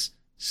time it is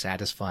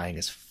satisfying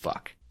as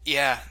fuck.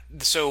 Yeah,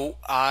 so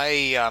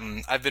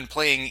I've been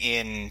playing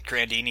in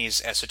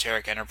Grandini's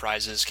Esoteric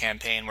Enterprises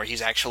campaign, where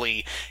he's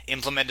actually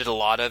implemented a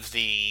lot of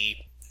the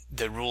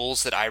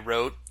rules that I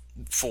wrote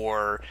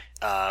for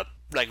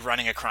like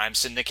running a crime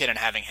syndicate and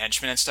having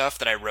henchmen and stuff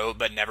that I wrote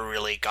but never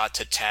really got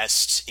to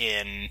test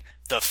in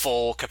the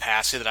full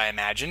capacity that I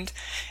imagined.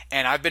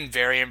 And I've been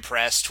very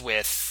impressed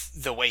with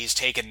the way he's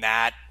taken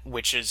that,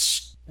 which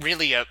is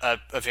really a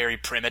very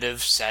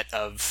primitive set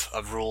of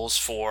rules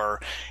for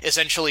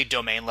essentially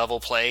domain level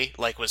play,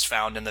 like was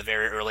found in the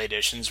very early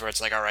editions, where it's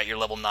like, all right, you're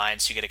level 9,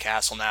 so you get a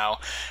castle now.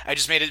 I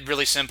just made it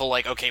really simple,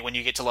 like, okay, when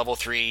you get to level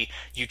 3,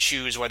 you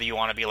choose whether you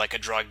want to be like a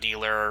drug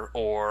dealer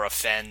or a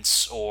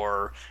fence,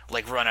 or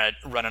like run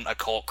an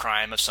occult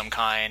crime of some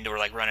kind, or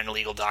like run an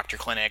illegal doctor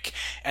clinic,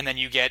 and then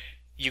you get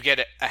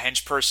a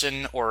hench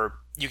person, or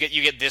you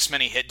get this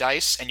many hit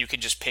dice, and you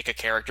can just pick a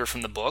character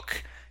from the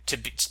book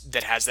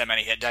that has that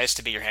many hit dice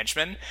to be your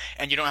henchman,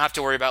 and you don't have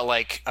to worry about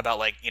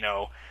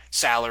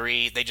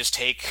salary. They just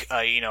take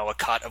a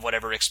cut of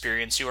whatever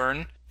experience you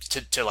earn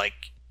to like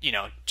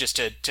just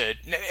to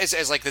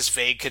as like this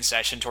vague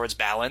concession towards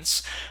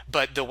balance.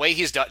 But the way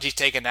he's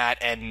taken that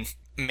and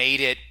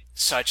made it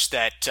such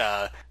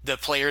that the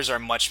players are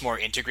much more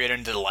integrated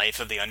into the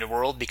life of the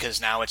underworld, because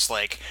now it's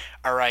like,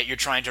 all right, you're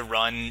trying to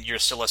run your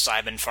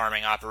psilocybin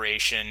farming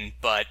operation,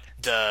 but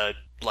the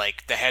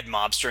head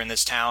mobster in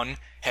this town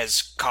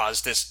has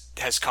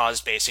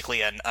caused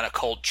basically an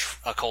occult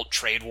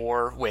trade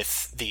war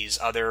with these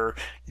other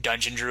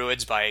dungeon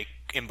druids by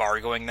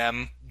embargoing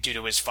them due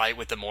to his fight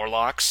with the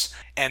Morlocks,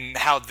 and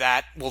how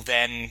that will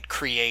then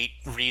create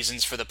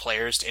reasons for the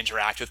players to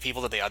interact with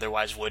people that they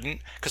otherwise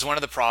wouldn't. Because one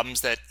of the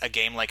problems that a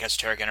game like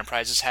Esoteric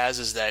Enterprises has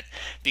is that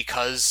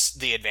because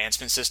the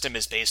advancement system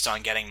is based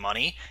on getting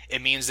money,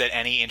 it means that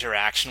any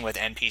interaction with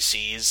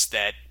NPCs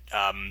that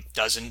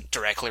doesn't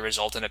directly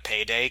result in a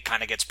payday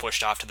kind of gets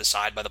pushed off to the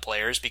side by the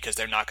players, because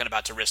they're not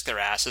about to risk their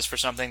asses for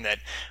something that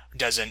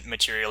doesn't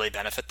materially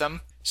benefit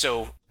them.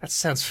 So that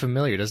sounds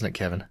familiar, doesn't it,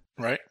 Kevin?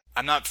 Right.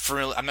 I'm not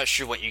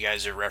sure what you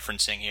guys are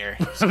referencing here.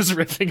 I was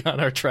riffing on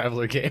our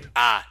Traveler game.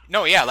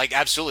 No, yeah, like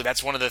absolutely.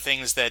 That's one of the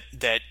things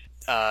that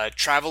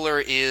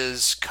Traveler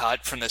is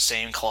cut from the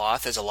same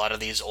cloth as a lot of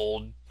these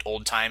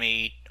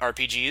old-timey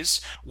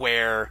RPGs,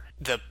 where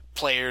the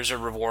players are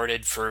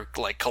rewarded for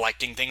like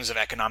collecting things of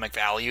economic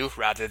value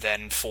rather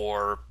than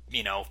for,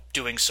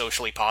 doing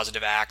socially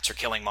positive acts or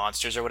killing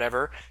monsters or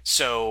whatever.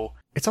 So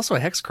it's also a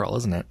hex crawl,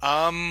 isn't it?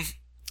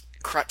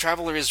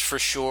 Traveler is for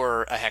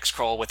sure a hex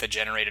crawl with a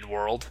generated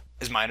world,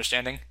 is my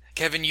understanding.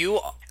 Kevin, you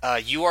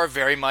are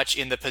very much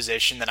in the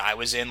position that I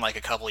was in like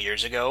a couple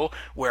years ago,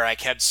 where I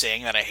kept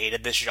saying that I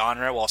hated this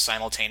genre while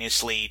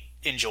simultaneously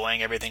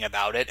enjoying everything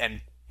about it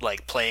and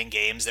like playing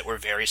games that were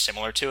very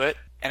similar to it.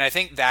 And I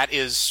think that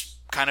is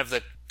kind of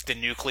the the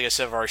nucleus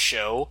of our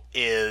show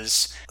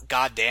is,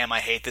 God damn, I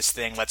hate this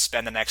thing. Let's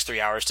spend the next 3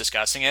 hours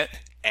discussing it.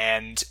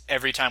 And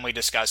every time we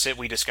discuss it,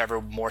 we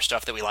discover more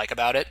stuff that we like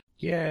about it.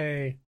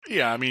 Yay.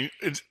 Yeah, I mean,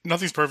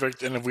 nothing's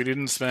perfect, and if we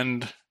didn't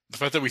spend the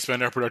fact that we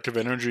spend our productive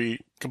energy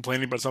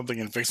complaining about something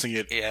and fixing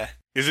it, it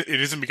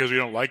isn't because we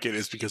don't like it.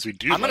 It's because we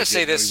do. I'm going to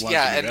say this,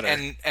 yeah,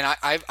 and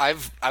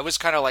I was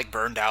kind of like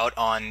burned out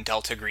on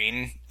Delta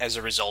Green as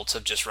a result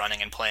of just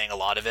running and playing a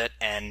lot of it,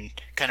 and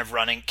kind of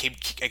I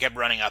kept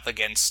running up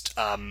against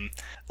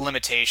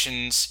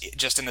limitations,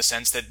 just in the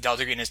sense that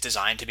Delta Green is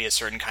designed to be a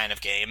certain kind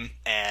of game,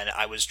 and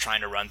I was trying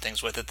to run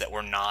things with it that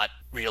were not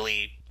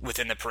really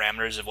within the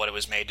parameters of what it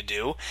was made to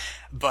do.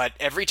 But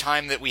every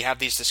time that we have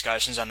these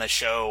discussions on the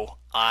show,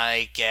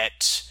 I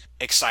get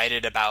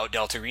excited about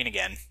Delta Green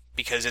again,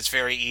 because it's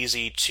very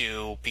easy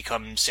to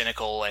become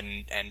cynical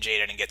and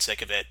jaded and get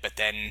sick of it. But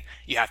then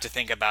you have to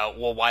think about,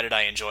 well, why did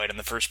I enjoy it in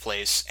the first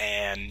place?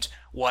 And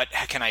what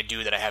can I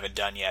do that I haven't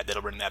done yet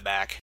that'll bring that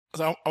back?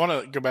 So I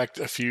want to go back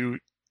to a few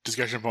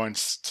discussion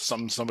points to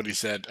something somebody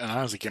said, and I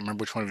honestly can't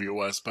remember which one of you it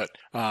was, but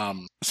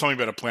something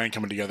about a plan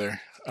coming together.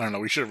 I don't know.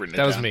 We should have written it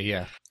down. That was me,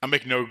 yeah. I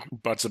make no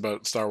buts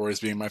about Star Wars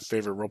being my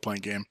favorite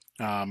role-playing game.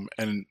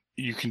 And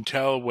you can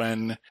tell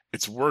when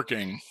it's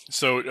working.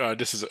 So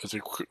this is a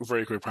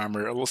very quick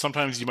primer. Well,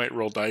 sometimes you might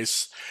roll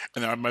dice,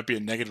 and there might be a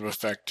negative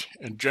effect.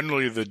 And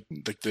generally,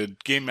 the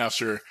game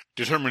master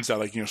determines that,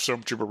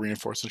 Stormtrooper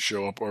reinforcements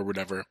show up or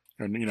whatever.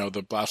 And,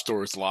 the blast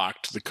door is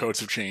locked, the codes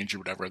have changed or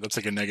whatever. That's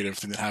like a negative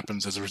thing that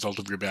happens as a result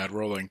of your bad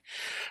rolling.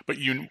 But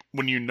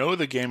when you know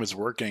the game is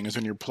working is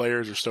when your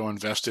players are so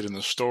invested in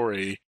the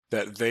story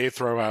that they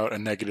throw out a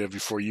negative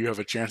before you have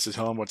a chance to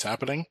tell them what's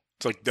happening.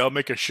 It's like they'll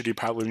make a shitty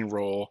piloting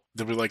roll.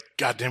 They'll be like,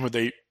 God damn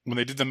it, when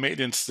they did the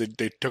maintenance,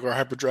 they took our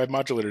hyperdrive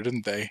modulator,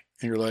 didn't they?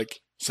 And you're like,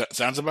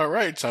 sounds about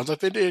right. Sounds like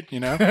they did,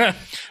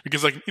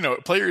 Because,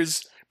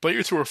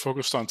 players who are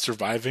focused on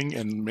surviving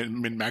and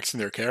min-maxing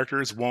their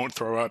characters won't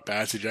throw out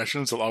bad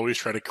suggestions. They'll always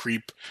try to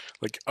creep,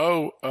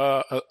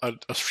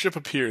 a ship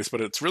appears,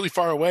 but it's really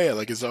far away.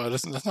 That's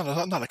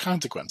not a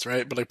consequence,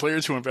 right? But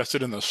players who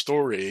invested in the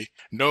story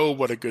know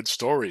what a good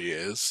story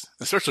is,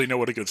 especially know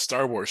what a good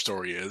Star Wars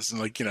story is.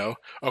 And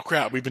oh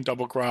crap, we've been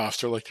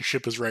double-crossed, or the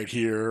ship is right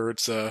here, or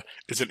it's an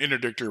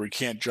interdictor, we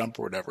can't jump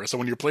or whatever. So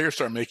when your players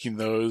start making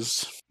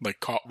those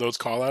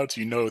call-outs,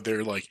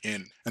 they're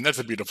in. And that's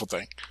a beautiful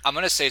thing. I'm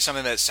going to say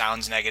something that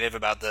sounds negative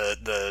about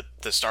the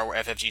Star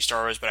Wars FFG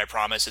Star Wars, but I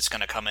promise it's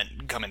going to come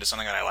into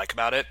something that I like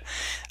about it.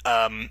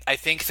 I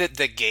think that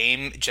the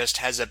game just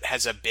has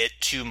a bit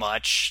too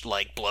much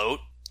bloat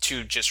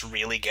to just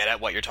really get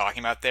at what you're talking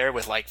about there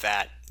with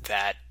that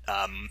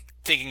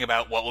thinking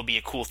about what would be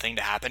a cool thing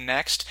to happen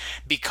next,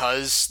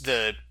 because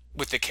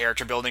with the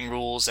character building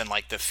rules and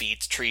the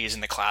feat trees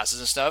and the classes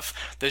and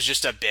stuff, there's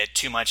just a bit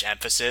too much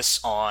emphasis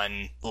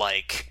on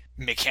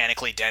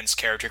mechanically dense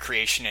character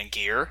creation and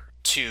gear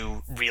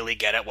to really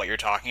get at what you're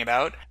talking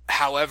about.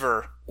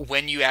 However,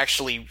 when you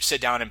actually sit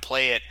down and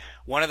play it,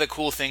 one of the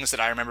cool things that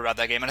I remember about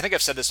that game, and I think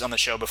I've said this on the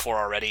show before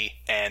already,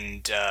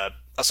 and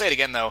I'll say it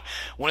again though,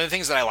 one of the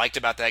things that I liked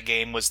about that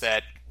game was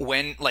that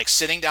when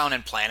sitting down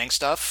and planning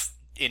stuff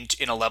in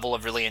a level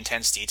of really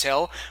intense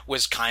detail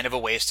was kind of a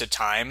waste of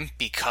time,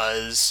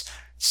 because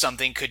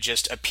something could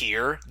just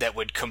appear that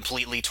would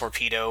completely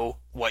torpedo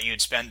what you'd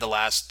spent the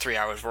last 3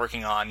 hours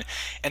working on.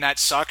 And that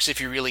sucks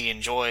if you really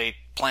enjoy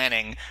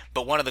planning.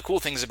 But one of the cool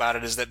things about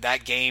it is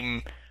that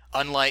game,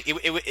 unlike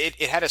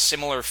it had a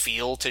similar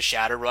feel to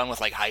Shadowrun with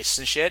heists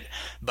and shit,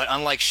 but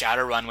unlike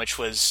Shadowrun, which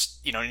was,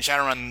 in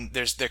Shadowrun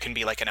there can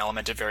be an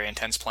element of very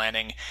intense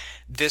planning,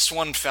 this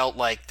one felt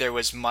like there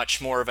was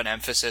much more of an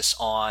emphasis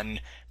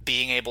on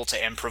being able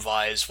to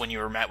improvise when you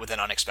were met with an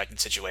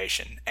unexpected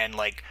situation, and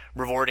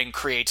rewarding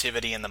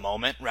creativity in the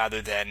moment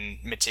rather than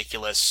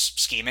meticulous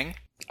scheming.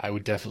 I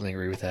would definitely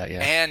agree with that, yeah.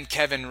 And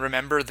Kevin,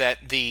 remember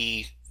that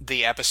the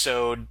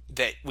episode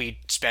that we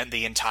spent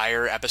the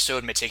entire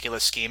episode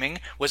meticulous scheming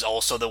was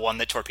also the one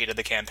that torpedoed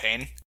the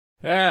campaign?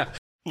 Yeah.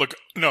 Look,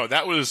 no,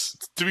 that was,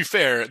 to be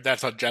fair,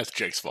 that's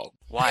Jake's fault.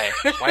 Why?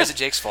 Why is it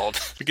Jake's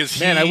fault?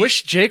 Because I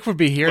wish Jake would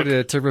be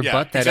here to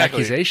rebut that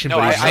accusation. No,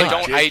 but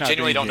I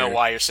genuinely don't know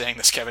why you're saying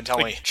this, Kevin. Tell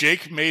me.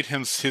 Jake made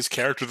his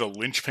character the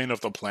linchpin of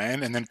the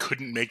plan, and then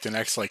couldn't make the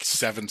next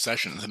 7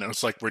 sessions, and it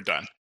was we're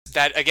done.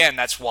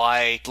 That's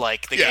why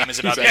the game is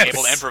about being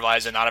able to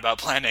improvise and not about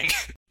planning.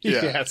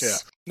 Yeah.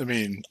 I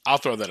mean, I'll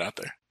throw that out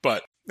there,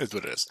 but it's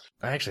what it is.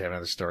 I actually have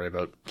another story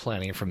about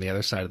planning from the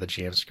other side of the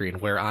GM screen,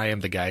 where I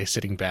am the guy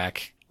sitting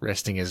back,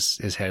 resting his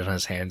head on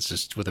his hands,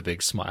 just with a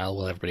big smile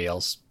while everybody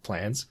else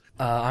plans.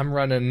 I'm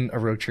running a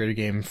Rogue Trader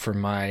game for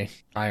my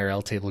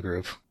IRL table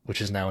group,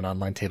 which is now an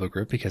online table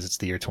group because it's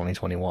the year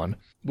 2021,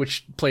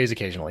 which plays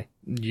occasionally.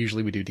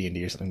 Usually we do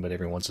D&D or something, but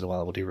every once in a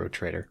while we'll do Rogue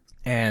Trader.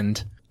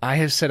 And I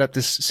have set up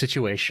this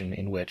situation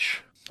in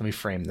which, let me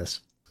frame this.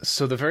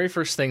 So the very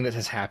first thing that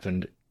has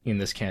happened in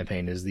this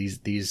campaign is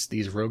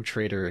these Rogue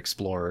Trader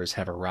explorers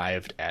have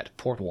arrived at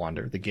Port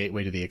Wander, the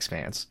gateway to the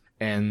Expanse.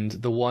 And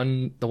the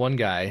one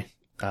guy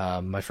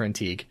my friend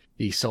Teague,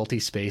 the salty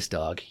space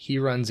dog, he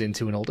runs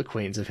into an old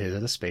acquaintance of his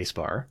at a space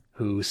bar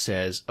who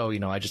says, oh,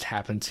 I just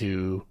happen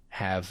to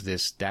have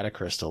this data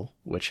crystal,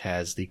 which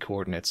has the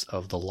coordinates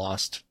of the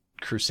lost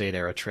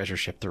Crusade-era treasure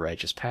ship, the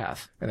Righteous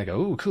Path. And they go,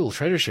 ooh, cool,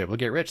 treasure ship, we'll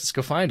get rich, let's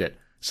go find it.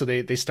 So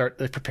they start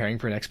preparing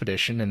for an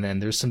expedition, and then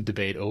there's some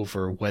debate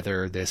over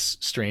whether this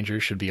stranger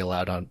should be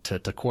allowed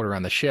to quarter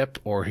on the ship,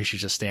 or he should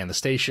just stay on the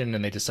station.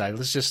 And they decide,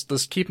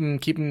 let's keep him.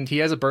 He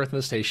has a berth in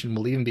the station.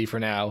 We'll leave him be for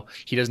now.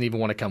 He doesn't even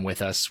want to come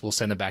with us. We'll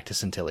send him back to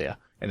Centillia,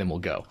 and then we'll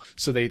go.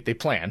 So they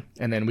plan,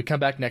 and then we come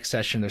back next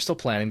session. They're still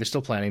planning. They're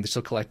still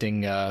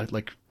collecting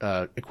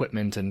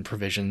equipment and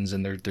provisions,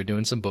 and they're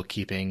doing some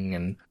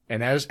bookkeeping.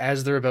 And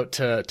as they're about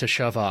to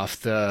shove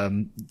off,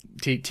 the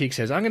Teague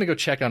says, I'm going to go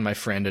check on my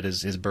friend at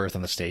his berth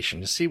on the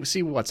station to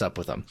see what's up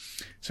with him.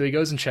 So he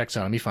goes and checks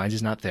on him. He finds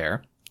he's not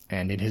there.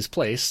 And in his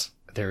place,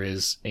 there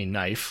is a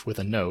knife with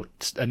a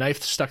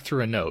knife stuck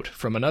through a note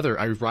from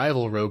a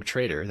rival rogue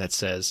trader that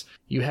says,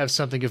 you have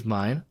something of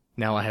mine.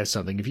 Now I have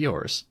something of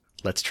yours.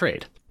 Let's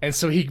trade. And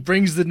so he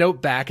brings the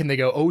note back and they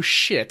go, oh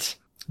shit,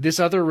 this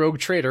other rogue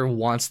trader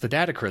wants the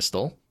data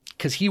crystal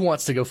because he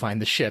wants to go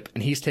find the ship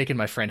and he's taken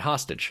my friend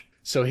hostage.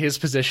 So his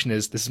position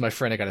is, this is my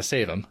friend, I gotta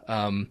save him.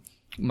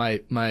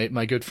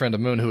 My good friend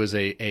Amun, who is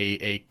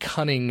a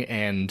cunning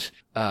and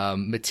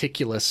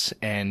meticulous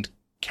and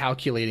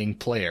calculating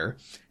player,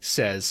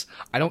 says,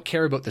 I don't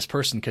care about this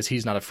person because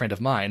he's not a friend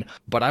of mine,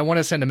 but I want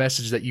to send a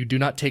message that you do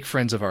not take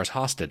friends of ours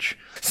hostage.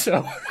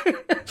 So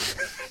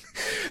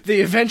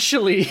they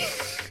eventually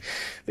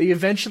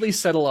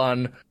settle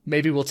on,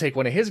 maybe we'll take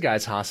one of his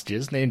guys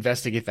hostages, and they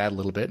investigate that a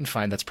little bit and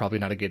find that's probably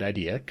not a good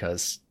idea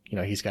because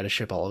he's got a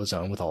ship all of his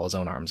own with all his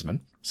own armsmen.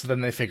 So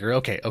then they figure,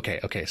 okay.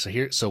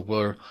 So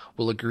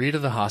we'll agree to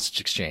the hostage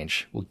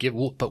exchange.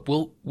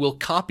 We'll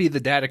copy the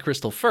data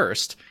crystal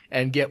first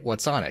and get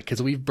what's on it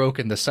because we've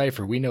broken the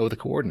cipher. We know the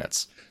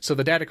coordinates. So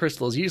the data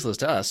crystal is useless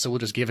to us. So we'll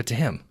just give it to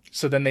him.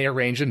 So then they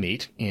arrange a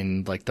meet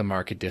in the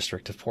market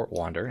district of Port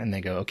Wander, and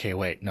they go, okay,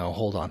 wait, no,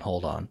 hold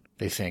on.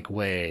 They think,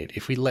 wait,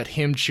 if we let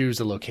him choose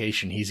the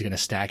location, he's going to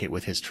stack it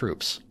with his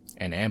troops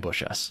and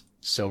ambush us.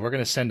 So we're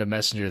going to send a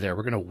messenger there.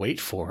 We're going to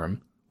wait for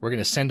him. We're going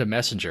to send a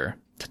messenger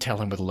to tell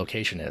him where the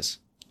location is.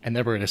 And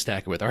then we're going to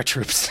stack it with our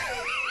troops.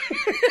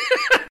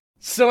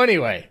 So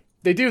anyway,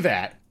 they do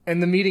that.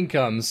 And the meeting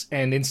comes.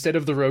 And instead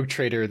of the rogue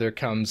trader, there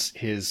comes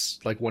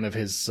one of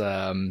his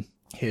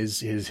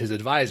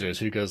advisors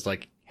who goes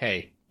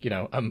hey,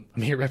 I'm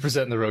here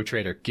representing the rogue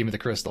trader. Give me the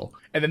crystal.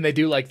 And then they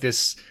do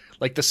this,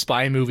 the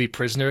spy movie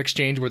prisoner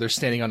exchange where they're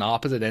standing on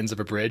opposite ends of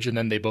a bridge and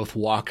then they both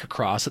walk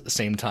across at the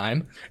same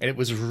time. And it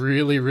was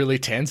really, really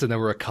tense. And there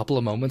were a couple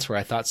of moments where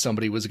I thought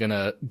somebody was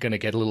gonna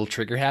get a little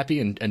trigger happy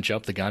and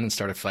jump the gun and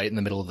start a fight in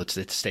the middle of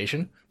the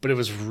station. But it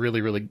was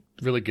really, really,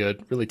 really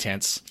good, really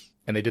tense.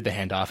 And they did the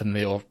handoff and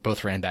they all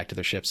both ran back to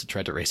their ships and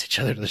tried to race each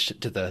other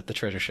to the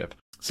treasure ship.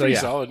 So pretty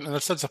solid, and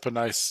that sets up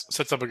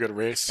a good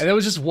race. And that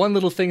was just one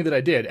little thing that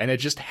I did, and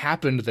it just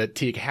happened that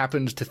Teague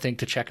happened to think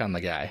to check on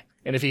the guy.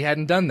 And if he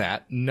hadn't done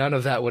that, none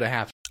of that would have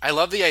happened. I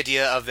love the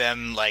idea of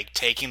them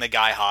taking the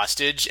guy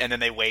hostage, and then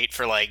they wait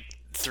for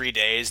 3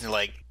 days, and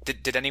they're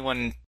did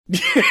anyone?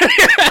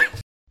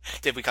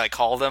 Did we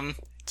call them?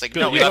 It's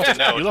no, we left a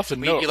note. You left a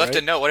note. You left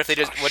a note. What if they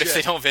just? What if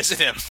they don't visit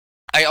him?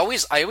 I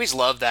always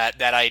love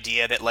that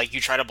idea that you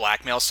try to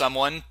blackmail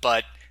someone,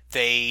 but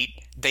they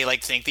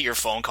think that your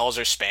phone calls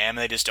are spam and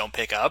they just don't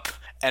pick up.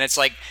 And it's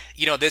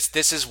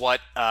this is what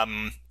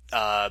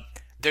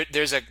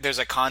there's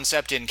a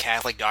concept in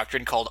Catholic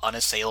doctrine called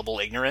unassailable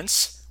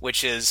ignorance,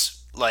 which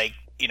is we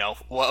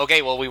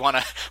want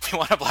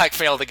to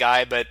blackmail the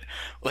guy, but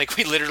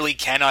we literally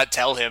cannot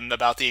tell him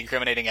about the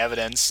incriminating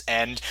evidence,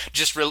 and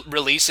just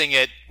releasing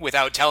it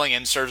without telling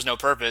him serves no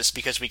purpose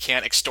because we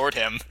can't extort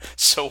him.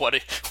 So what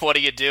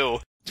do you do?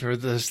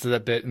 Remember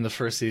that bit in the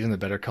first season, the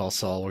Better Call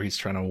Saul, where he's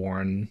trying to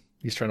warn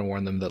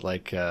them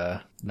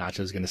that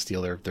Nacho's going to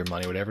steal their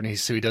money or whatever, and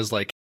he does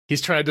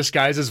he's trying to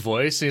disguise his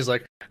voice, and he's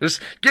like,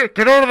 just get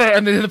out of there,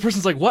 and then the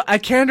person's like, what? I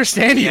can't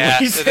understand you. Yeah,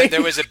 so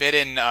there was a bit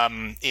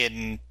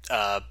in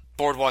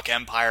Boardwalk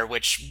Empire,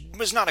 which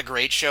was not a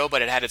great show,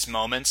 but it had its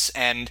moments,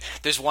 and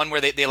there's one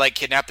where they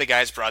kidnap the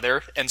guy's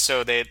brother, and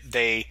so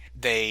they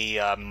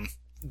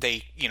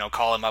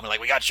call him up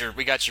and we got your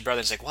brother.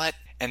 It's like, what?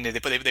 And they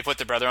put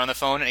the brother on the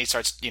phone, and he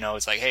starts,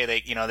 it's hey,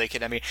 they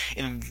kidnapped me.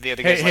 And the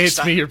other guy's hey,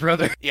 it's me, your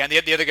brother. Yeah, and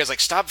the other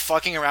guy's stop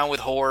fucking around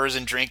with whores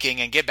and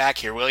drinking and get back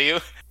here, will you?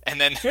 And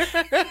then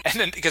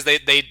because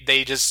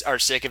they just are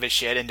sick of his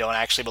shit and don't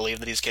actually believe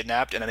that he's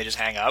kidnapped, and then they just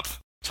hang up.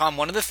 Tom,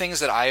 one of the things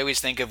that I always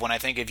think of when I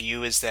think of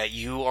you is that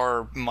you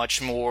are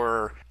much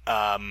more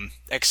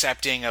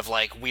accepting of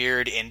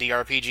weird indie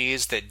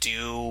RPGs that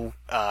do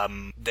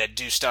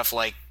stuff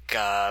with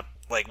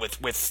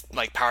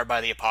Powered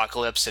by the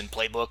Apocalypse and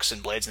Playbooks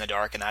and Blades in the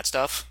Dark and that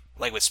stuff,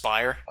 with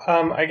Spire.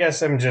 I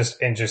guess I'm just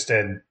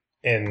interested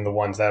in the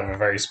ones that have a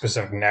very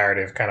specific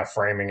narrative kind of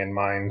framing in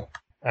mind,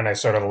 and I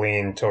sort of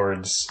lean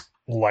towards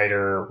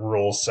lighter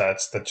rule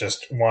sets that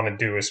just want to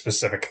do a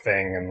specific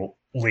thing and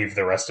leave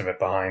the rest of it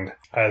behind.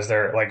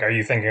 Are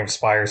you thinking of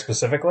Spire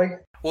specifically?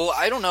 Well,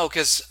 I don't know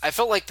because I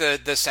felt like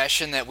the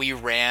session that we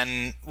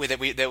ran with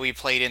that we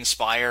played in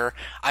Spire,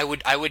 I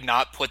would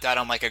not put that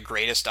on like a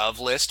greatest of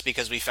list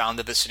because we found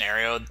that the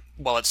scenario,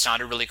 while it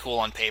sounded really cool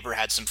on paper,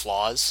 had some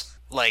flaws.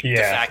 Like the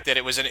fact that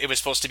it was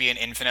supposed to be an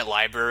infinite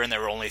library and there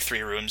were only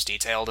 3 rooms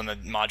detailed in the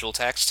module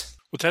text.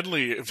 Well,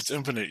 technically, if it's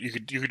infinite,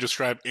 you could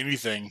describe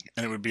anything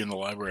and it would be in the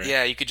library.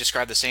 Yeah, you could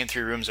describe the same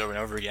 3 rooms over and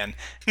over again.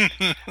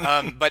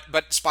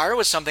 But Spire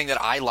was something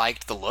that I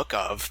liked the look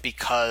of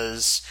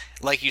because,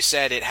 like you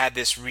said, it had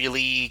this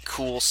really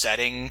cool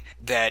setting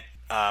that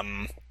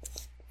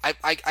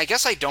I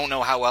guess I don't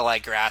know how well I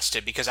grasped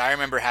it because I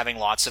remember having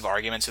lots of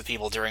arguments with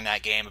people during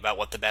that game about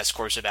what the best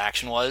course of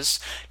action was,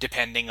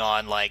 depending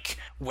on like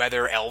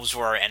whether elves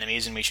were our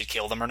enemies and we should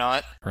kill them or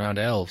not. Around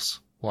elves.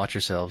 Watch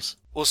yourselves.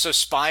 Well, so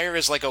Spire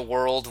is like a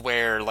world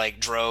where like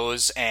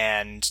drows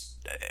and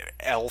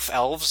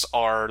elves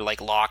are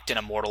like locked in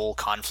a mortal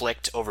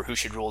conflict over who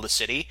should rule the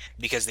city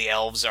because the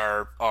elves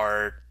are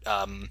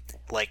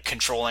like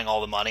controlling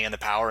all the money and the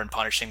power and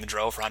punishing the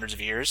drow for hundreds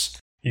of years.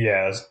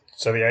 Yeah,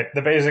 so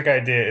the basic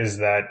idea is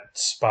that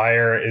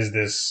Spire is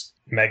this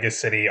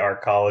megacity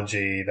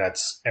arcology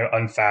that's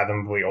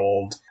unfathomably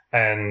old,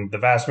 and the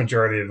vast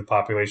majority of the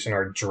population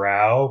are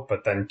drow,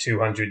 but then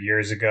 200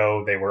 years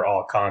ago they were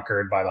all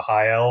conquered by the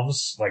high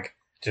elves, like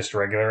just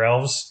regular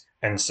elves,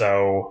 and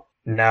so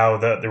now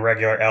the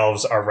regular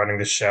elves are running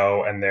the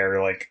show, and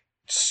they're like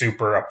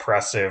super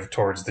oppressive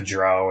towards the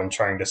drow and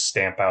trying to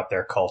stamp out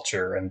their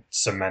culture and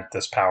cement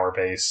this power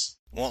base.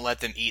 Won't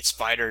let them eat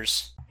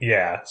spiders.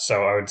 Yeah,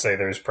 so I would say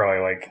there's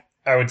probably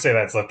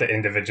that's left to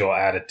individual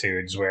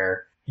attitudes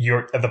where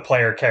the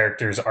player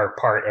characters are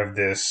part of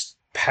this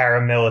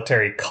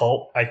paramilitary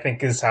cult, I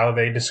think is how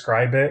they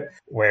describe it,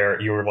 where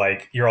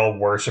you're all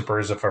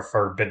worshippers of a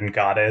forbidden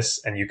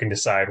goddess, and you can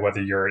decide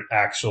whether you're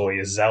actually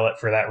a zealot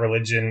for that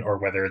religion or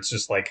whether it's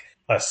just like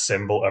a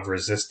symbol of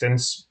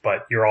resistance,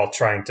 but you're all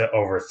trying to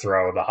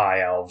overthrow the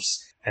high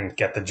elves and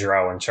get the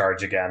drow in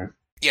charge again.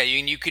 Yeah,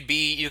 you could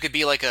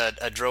be like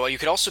a drow. You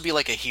could also be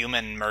like a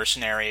human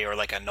mercenary or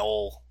like a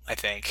gnoll, I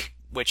think,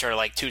 which are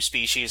like 2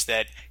 species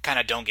that kind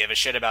of don't give a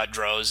shit about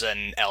drows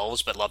and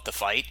elves but love to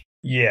fight.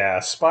 Yeah,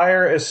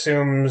 Spire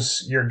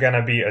assumes you're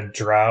gonna be a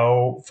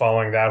drow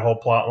following that whole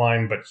plot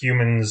line, but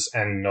humans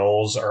and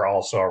gnolls are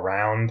also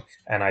around,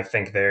 and I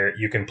think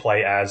you can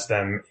play as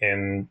them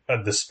in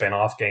the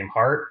spin-off game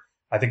Heart.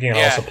 I think you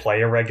can also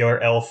play a regular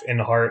elf in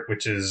Heart,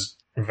 which is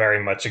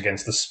very much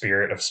against the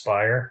spirit of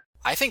Spire.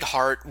 I think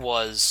Heart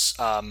was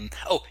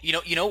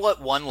you know what,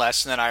 one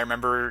lesson that I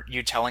remember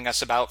you telling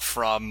us about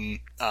from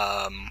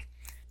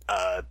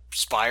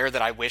Spire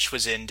that I wish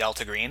was in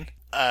Delta Green.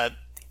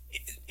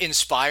 In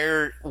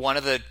Spire, one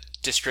of the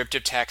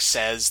descriptive text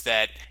says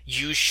that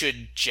you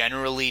should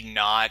generally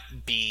not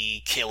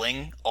be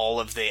killing all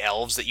of the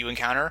elves that you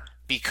encounter,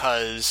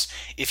 because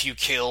if you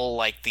kill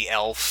like the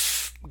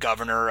elf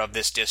governor of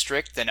this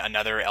district, then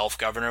another elf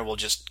governor will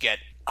just get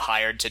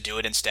hired to do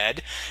it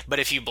instead. But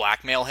if you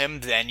blackmail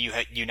him, then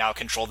you now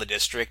control the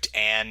district,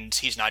 and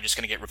he's not just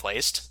going to get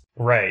replaced.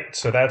 Right.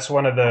 So that's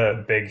one of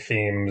the big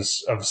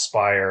themes of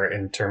Spire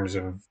in terms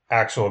of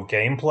actual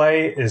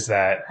gameplay, is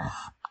that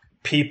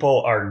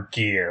people are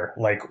gear.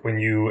 Like when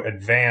you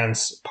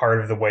advance,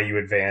 part of the way you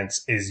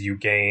advance is you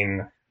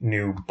gain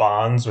new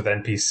bonds with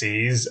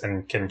NPCs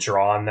and can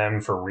draw on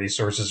them for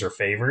resources or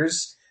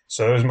favors.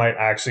 So those might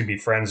actually be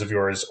friends of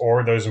yours,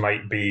 or those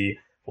might be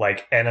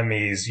like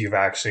enemies you've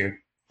actually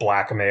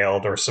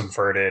blackmailed or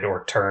subverted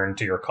or turned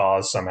to your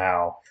cause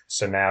somehow.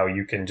 So now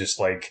you can just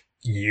like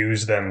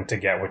use them to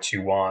get what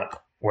you want.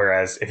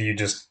 Whereas if you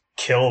just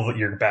kill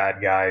your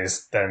bad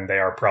guys, then they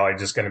are probably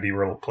just going to be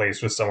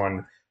replaced with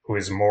someone who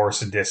is more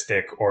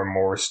sadistic or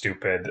more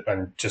stupid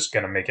and just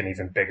going to make an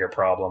even bigger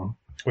problem.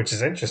 Which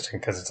is interesting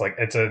because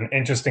it's an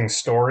interesting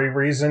story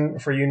reason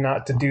for you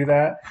not to do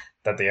that.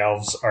 That the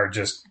elves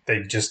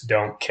they just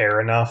don't care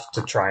enough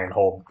to try and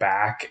hold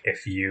back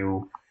if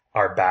you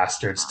are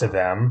bastards to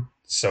them.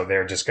 So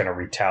they're just going to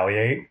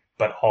retaliate.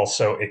 But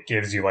also it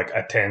gives you like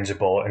a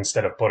tangible,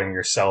 instead of putting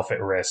yourself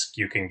at risk,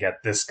 you can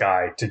get this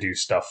guy to do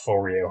stuff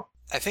for you.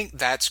 I think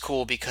that's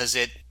cool because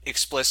it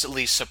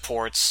explicitly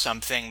supports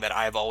something that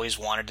I've always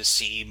wanted to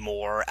see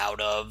more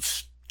out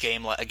of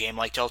a game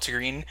like Delta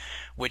Green,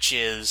 which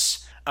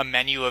is a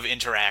menu of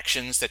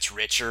interactions that's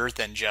richer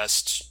than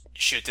just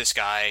shoot this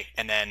guy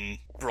and then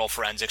roll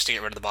forensics to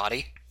get rid of the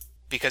body.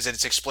 Because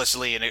it's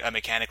explicitly a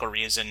mechanical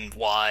reason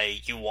why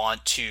you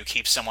want to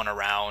keep someone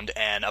around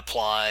and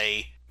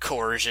apply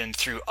coercion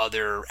through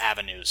other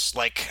avenues.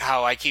 Like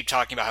how I keep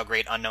talking about how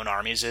great Unknown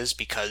Armies is,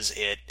 because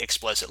it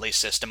explicitly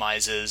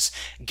systemizes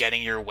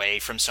getting your way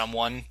from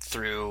someone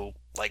through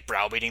like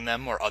browbeating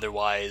them or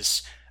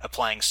otherwise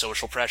applying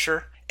social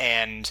pressure.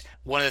 And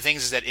one of the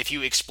things is that if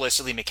you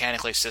explicitly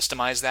mechanically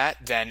systemize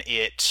that, then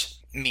it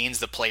means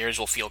the players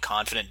will feel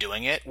confident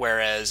doing it,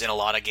 whereas in a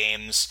lot of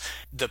games,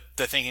 the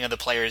thinking of the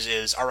players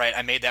is, all right,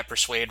 I made that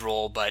persuade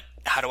roll, but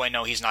how do I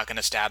know he's not going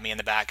to stab me in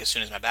the back as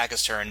soon as my back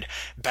is turned?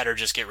 Better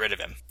just get rid of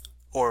him.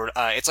 or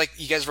it's like,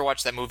 you guys ever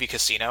watched that movie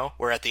Casino,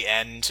 where at the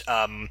end,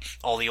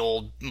 all the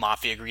old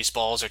mafia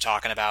greaseballs are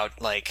talking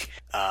about like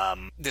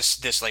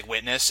this like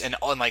witness, and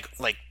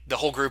like the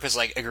whole group has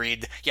like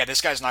agreed, yeah,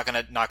 this guy's not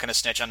gonna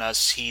snitch on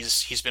us.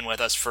 He's been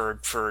with us for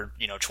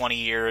 20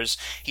 years.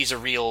 He's a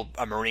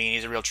Marine.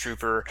 He's a real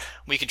trooper.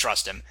 We can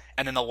trust him.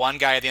 And then the one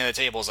guy at the end of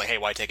the table is like, hey,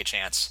 why take a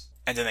chance?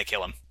 And then they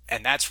kill him.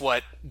 And that's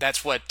what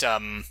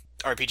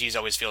RPGs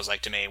always feels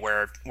like to me,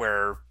 where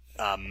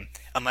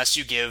unless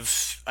you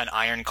give an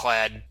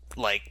ironclad,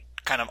 like,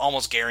 kind of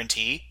almost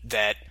guarantee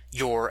that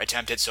your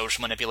attempt at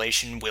social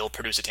manipulation will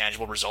produce a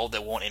tangible result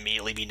that won't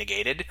immediately be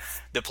negated,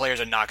 the players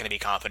are not going to be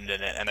confident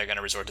in it, and they're going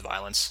to resort to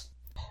violence.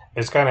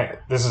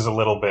 This is a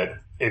little bit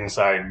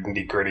inside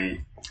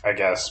nitty-gritty, I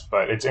guess,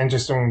 but it's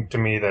interesting to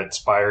me that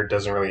Spire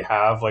doesn't really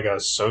have like a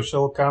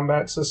social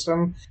combat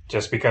system,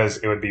 just because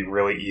it would be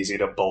really easy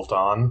to bolt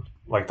on.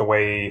 Like, the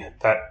way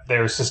that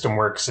their system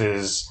works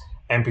is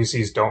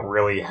NPCs don't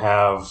really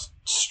have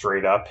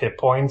straight up hit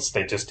points.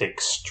 They just take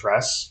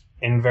stress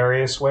in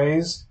various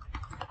ways.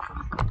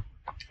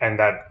 And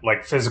that,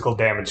 like, physical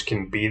damage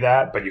can be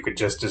that, but you could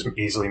just as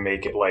easily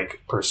make it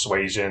like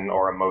persuasion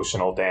or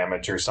emotional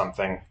damage or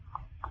something.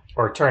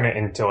 Or turn it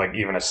into like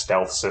even a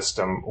stealth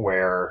system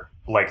where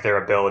like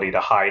their ability to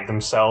hide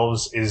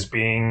themselves is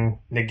being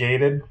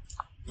negated.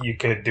 You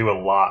could do a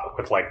lot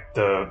with like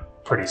the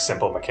pretty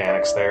simple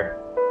mechanics there.